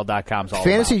NFL.com is all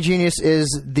Fantasy about. Genius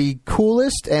is the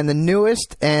coolest and the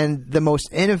newest and the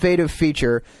most innovative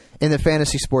feature in the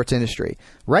fantasy sports industry.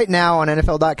 Right now on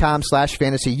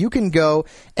NFL.com/fantasy, you can go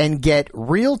and get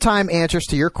real-time answers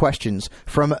to your questions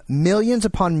from millions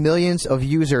upon millions of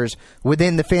users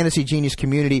within the Fantasy Genius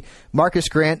community. Marcus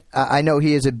Grant, I know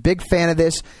he is a big fan of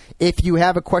this. If you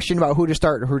have a question about who to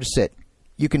start or who to sit,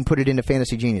 you can put it into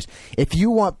Fantasy Genius. If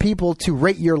you want people to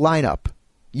rate your lineup,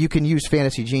 you can use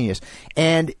Fantasy Genius.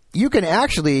 And you can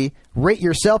actually rate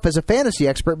yourself as a fantasy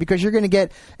expert, because you're going to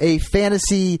get a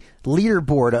fantasy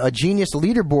leaderboard, a Genius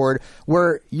leaderboard,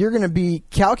 where you're going to be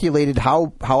calculated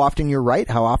how often you're right,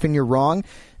 how often you're wrong.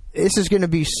 This is going to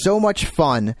be so much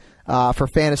fun for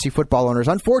fantasy football owners.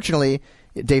 Unfortunately,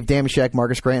 Dave Damashek,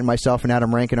 Marcus Grant, myself, and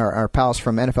Adam Rankin, our pals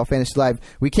from NFL Fantasy Live,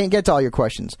 we can't get to all your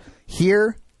questions.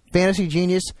 Here, Fantasy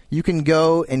Genius, you can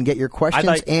go and get your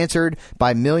questions answered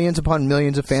by millions upon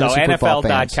millions of fantasy football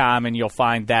fans. So NFL.com, and you'll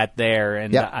find that there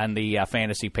and on the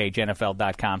fantasy page,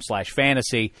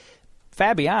 NFL.com/fantasy.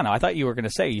 Fabiano, I thought you were going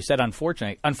to say, you said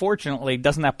unfortunately. Unfortunately,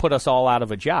 doesn't that put us all out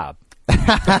of a job?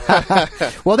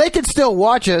 Well, they can still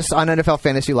watch us on NFL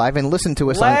Fantasy Live and listen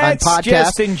to us on podcasts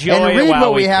just enjoy and read it while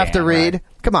what we have can, to read. Right?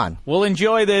 Come on. We'll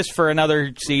enjoy this for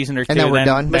another season or two. And then we're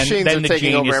done. Machines then are the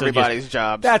taking over genius will everybody's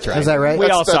jobs. That's right. Is that right? We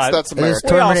all saw it. That's America. It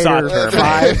is Terminator Terminator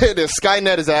 5. It is.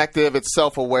 Skynet is active. It's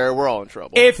self-aware. We're all in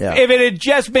trouble. If it had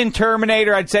just been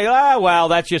Terminator, I'd say, well,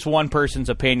 that's just one person's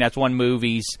opinion. That's one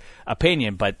movie's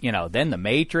opinion. But, then The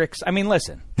Matrix. I mean,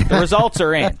 listen, the results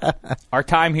are in. Our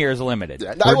time here is limited.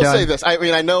 Yeah, I will say this. I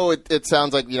mean, I know it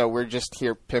sounds like, we're just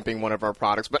here pimping one of our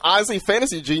products. But honestly,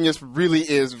 Fantasy Genius really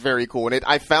is very cool. And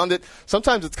I found it,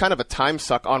 sometimes it's kind of a time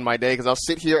suck on my day because I'll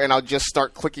sit here and I'll just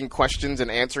start clicking questions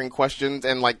and answering questions.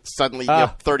 And suddenly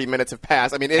 30 minutes have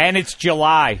passed. I mean, and it's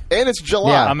July.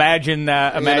 Yeah. Imagine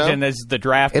as the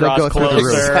draft It'll draws closer,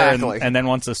 exactly. and then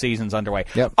once the season's underway.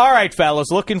 Yep. All right,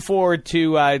 fellas, looking forward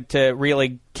to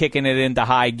really kicking it into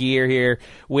high gear here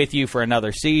with you for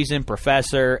another season.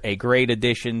 Professor, a great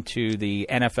addition to the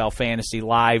NFL Fantasy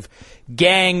Live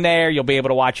gang there. You'll be able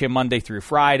to watch him Monday through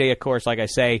Friday, of course, like I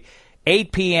say,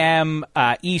 8 p.m.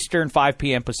 Eastern, 5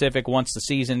 p.m. Pacific once the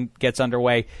season gets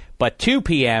underway, but 2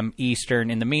 p.m.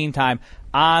 Eastern in the meantime,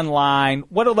 online.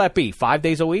 What'll that be, 5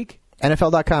 days a week?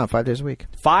 NFL.com, 5 days a week.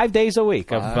 5 days a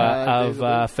week of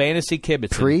fantasy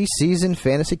kibitzing. Pre-season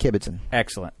fantasy kibitzing.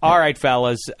 Excellent. All right,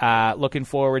 fellas. Looking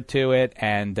forward to it.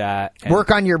 And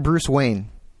work on your Bruce Wayne.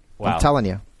 Wow. I'm telling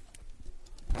you.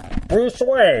 Bruce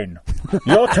Wayne,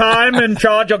 your time in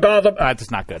charge of Gotham. That's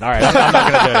not good. All right, I'm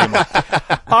not going to do it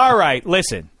anymore. All right,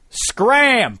 listen.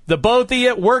 Scram, the both of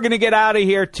you. We're going to get out of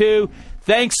here, too.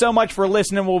 Thanks so much for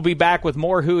listening. We'll be back with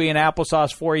more Hooey and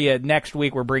Applesauce for you next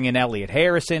week. We're bringing Elliot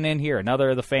Harrison in here, another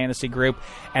of the fantasy group,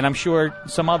 and I'm sure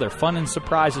some other fun and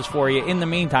surprises for you in the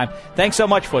meantime. Thanks so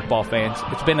much, football fans.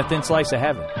 It's been a thin slice of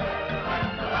heaven.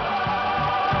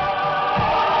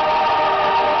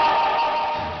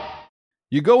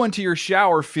 You go into your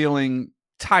shower feeling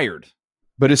tired,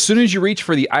 but as soon as you reach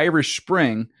for the Irish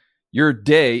Spring, your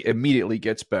day immediately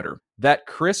gets better. That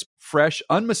crisp, fresh,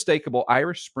 unmistakable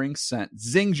Irish Spring scent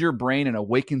zings your brain and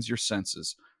awakens your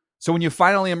senses. So when you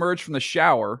finally emerge from the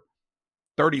shower,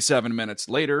 37 minutes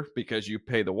later, because you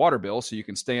pay the water bill so you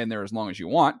can stay in there as long as you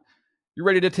want, you're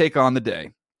ready to take on the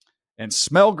day. And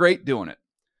smell great doing it.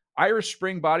 Irish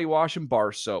Spring Body Wash and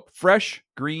Bar Soap. Fresh,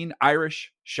 green,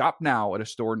 Irish. Shop now at a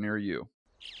store near you.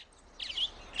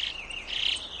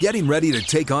 Getting ready to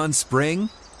take on spring?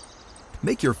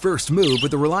 Make your first move with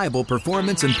the reliable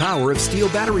performance and power of Steel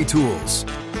battery tools.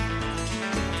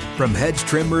 From hedge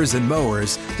trimmers and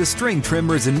mowers to string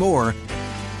trimmers and more,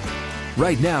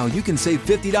 right now you can save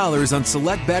 $50 on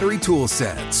select battery tool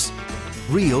sets.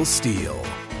 Real Steel.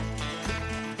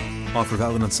 Offer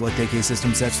valid on select AK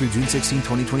system sets through June 16,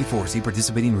 2024. See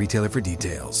participating retailer for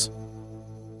details.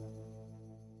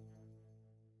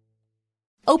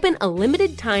 Open a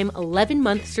limited-time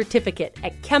 11-month certificate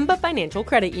at Kemba Financial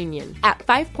Credit Union. At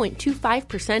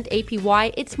 5.25%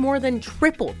 APY, it's more than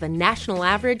triple the national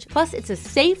average, plus it's a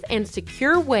safe and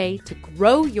secure way to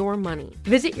grow your money.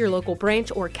 Visit your local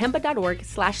branch or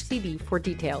kemba.org/CD for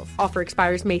details. Offer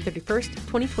expires May 31st,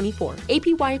 2024.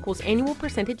 APY equals annual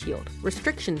percentage yield.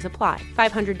 Restrictions apply.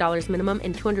 $500 minimum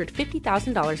and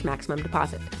 $250,000 maximum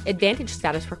deposit. Advantage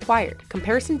status required.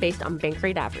 Comparison based on bank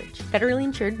rate average. Federally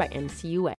insured by NCUA.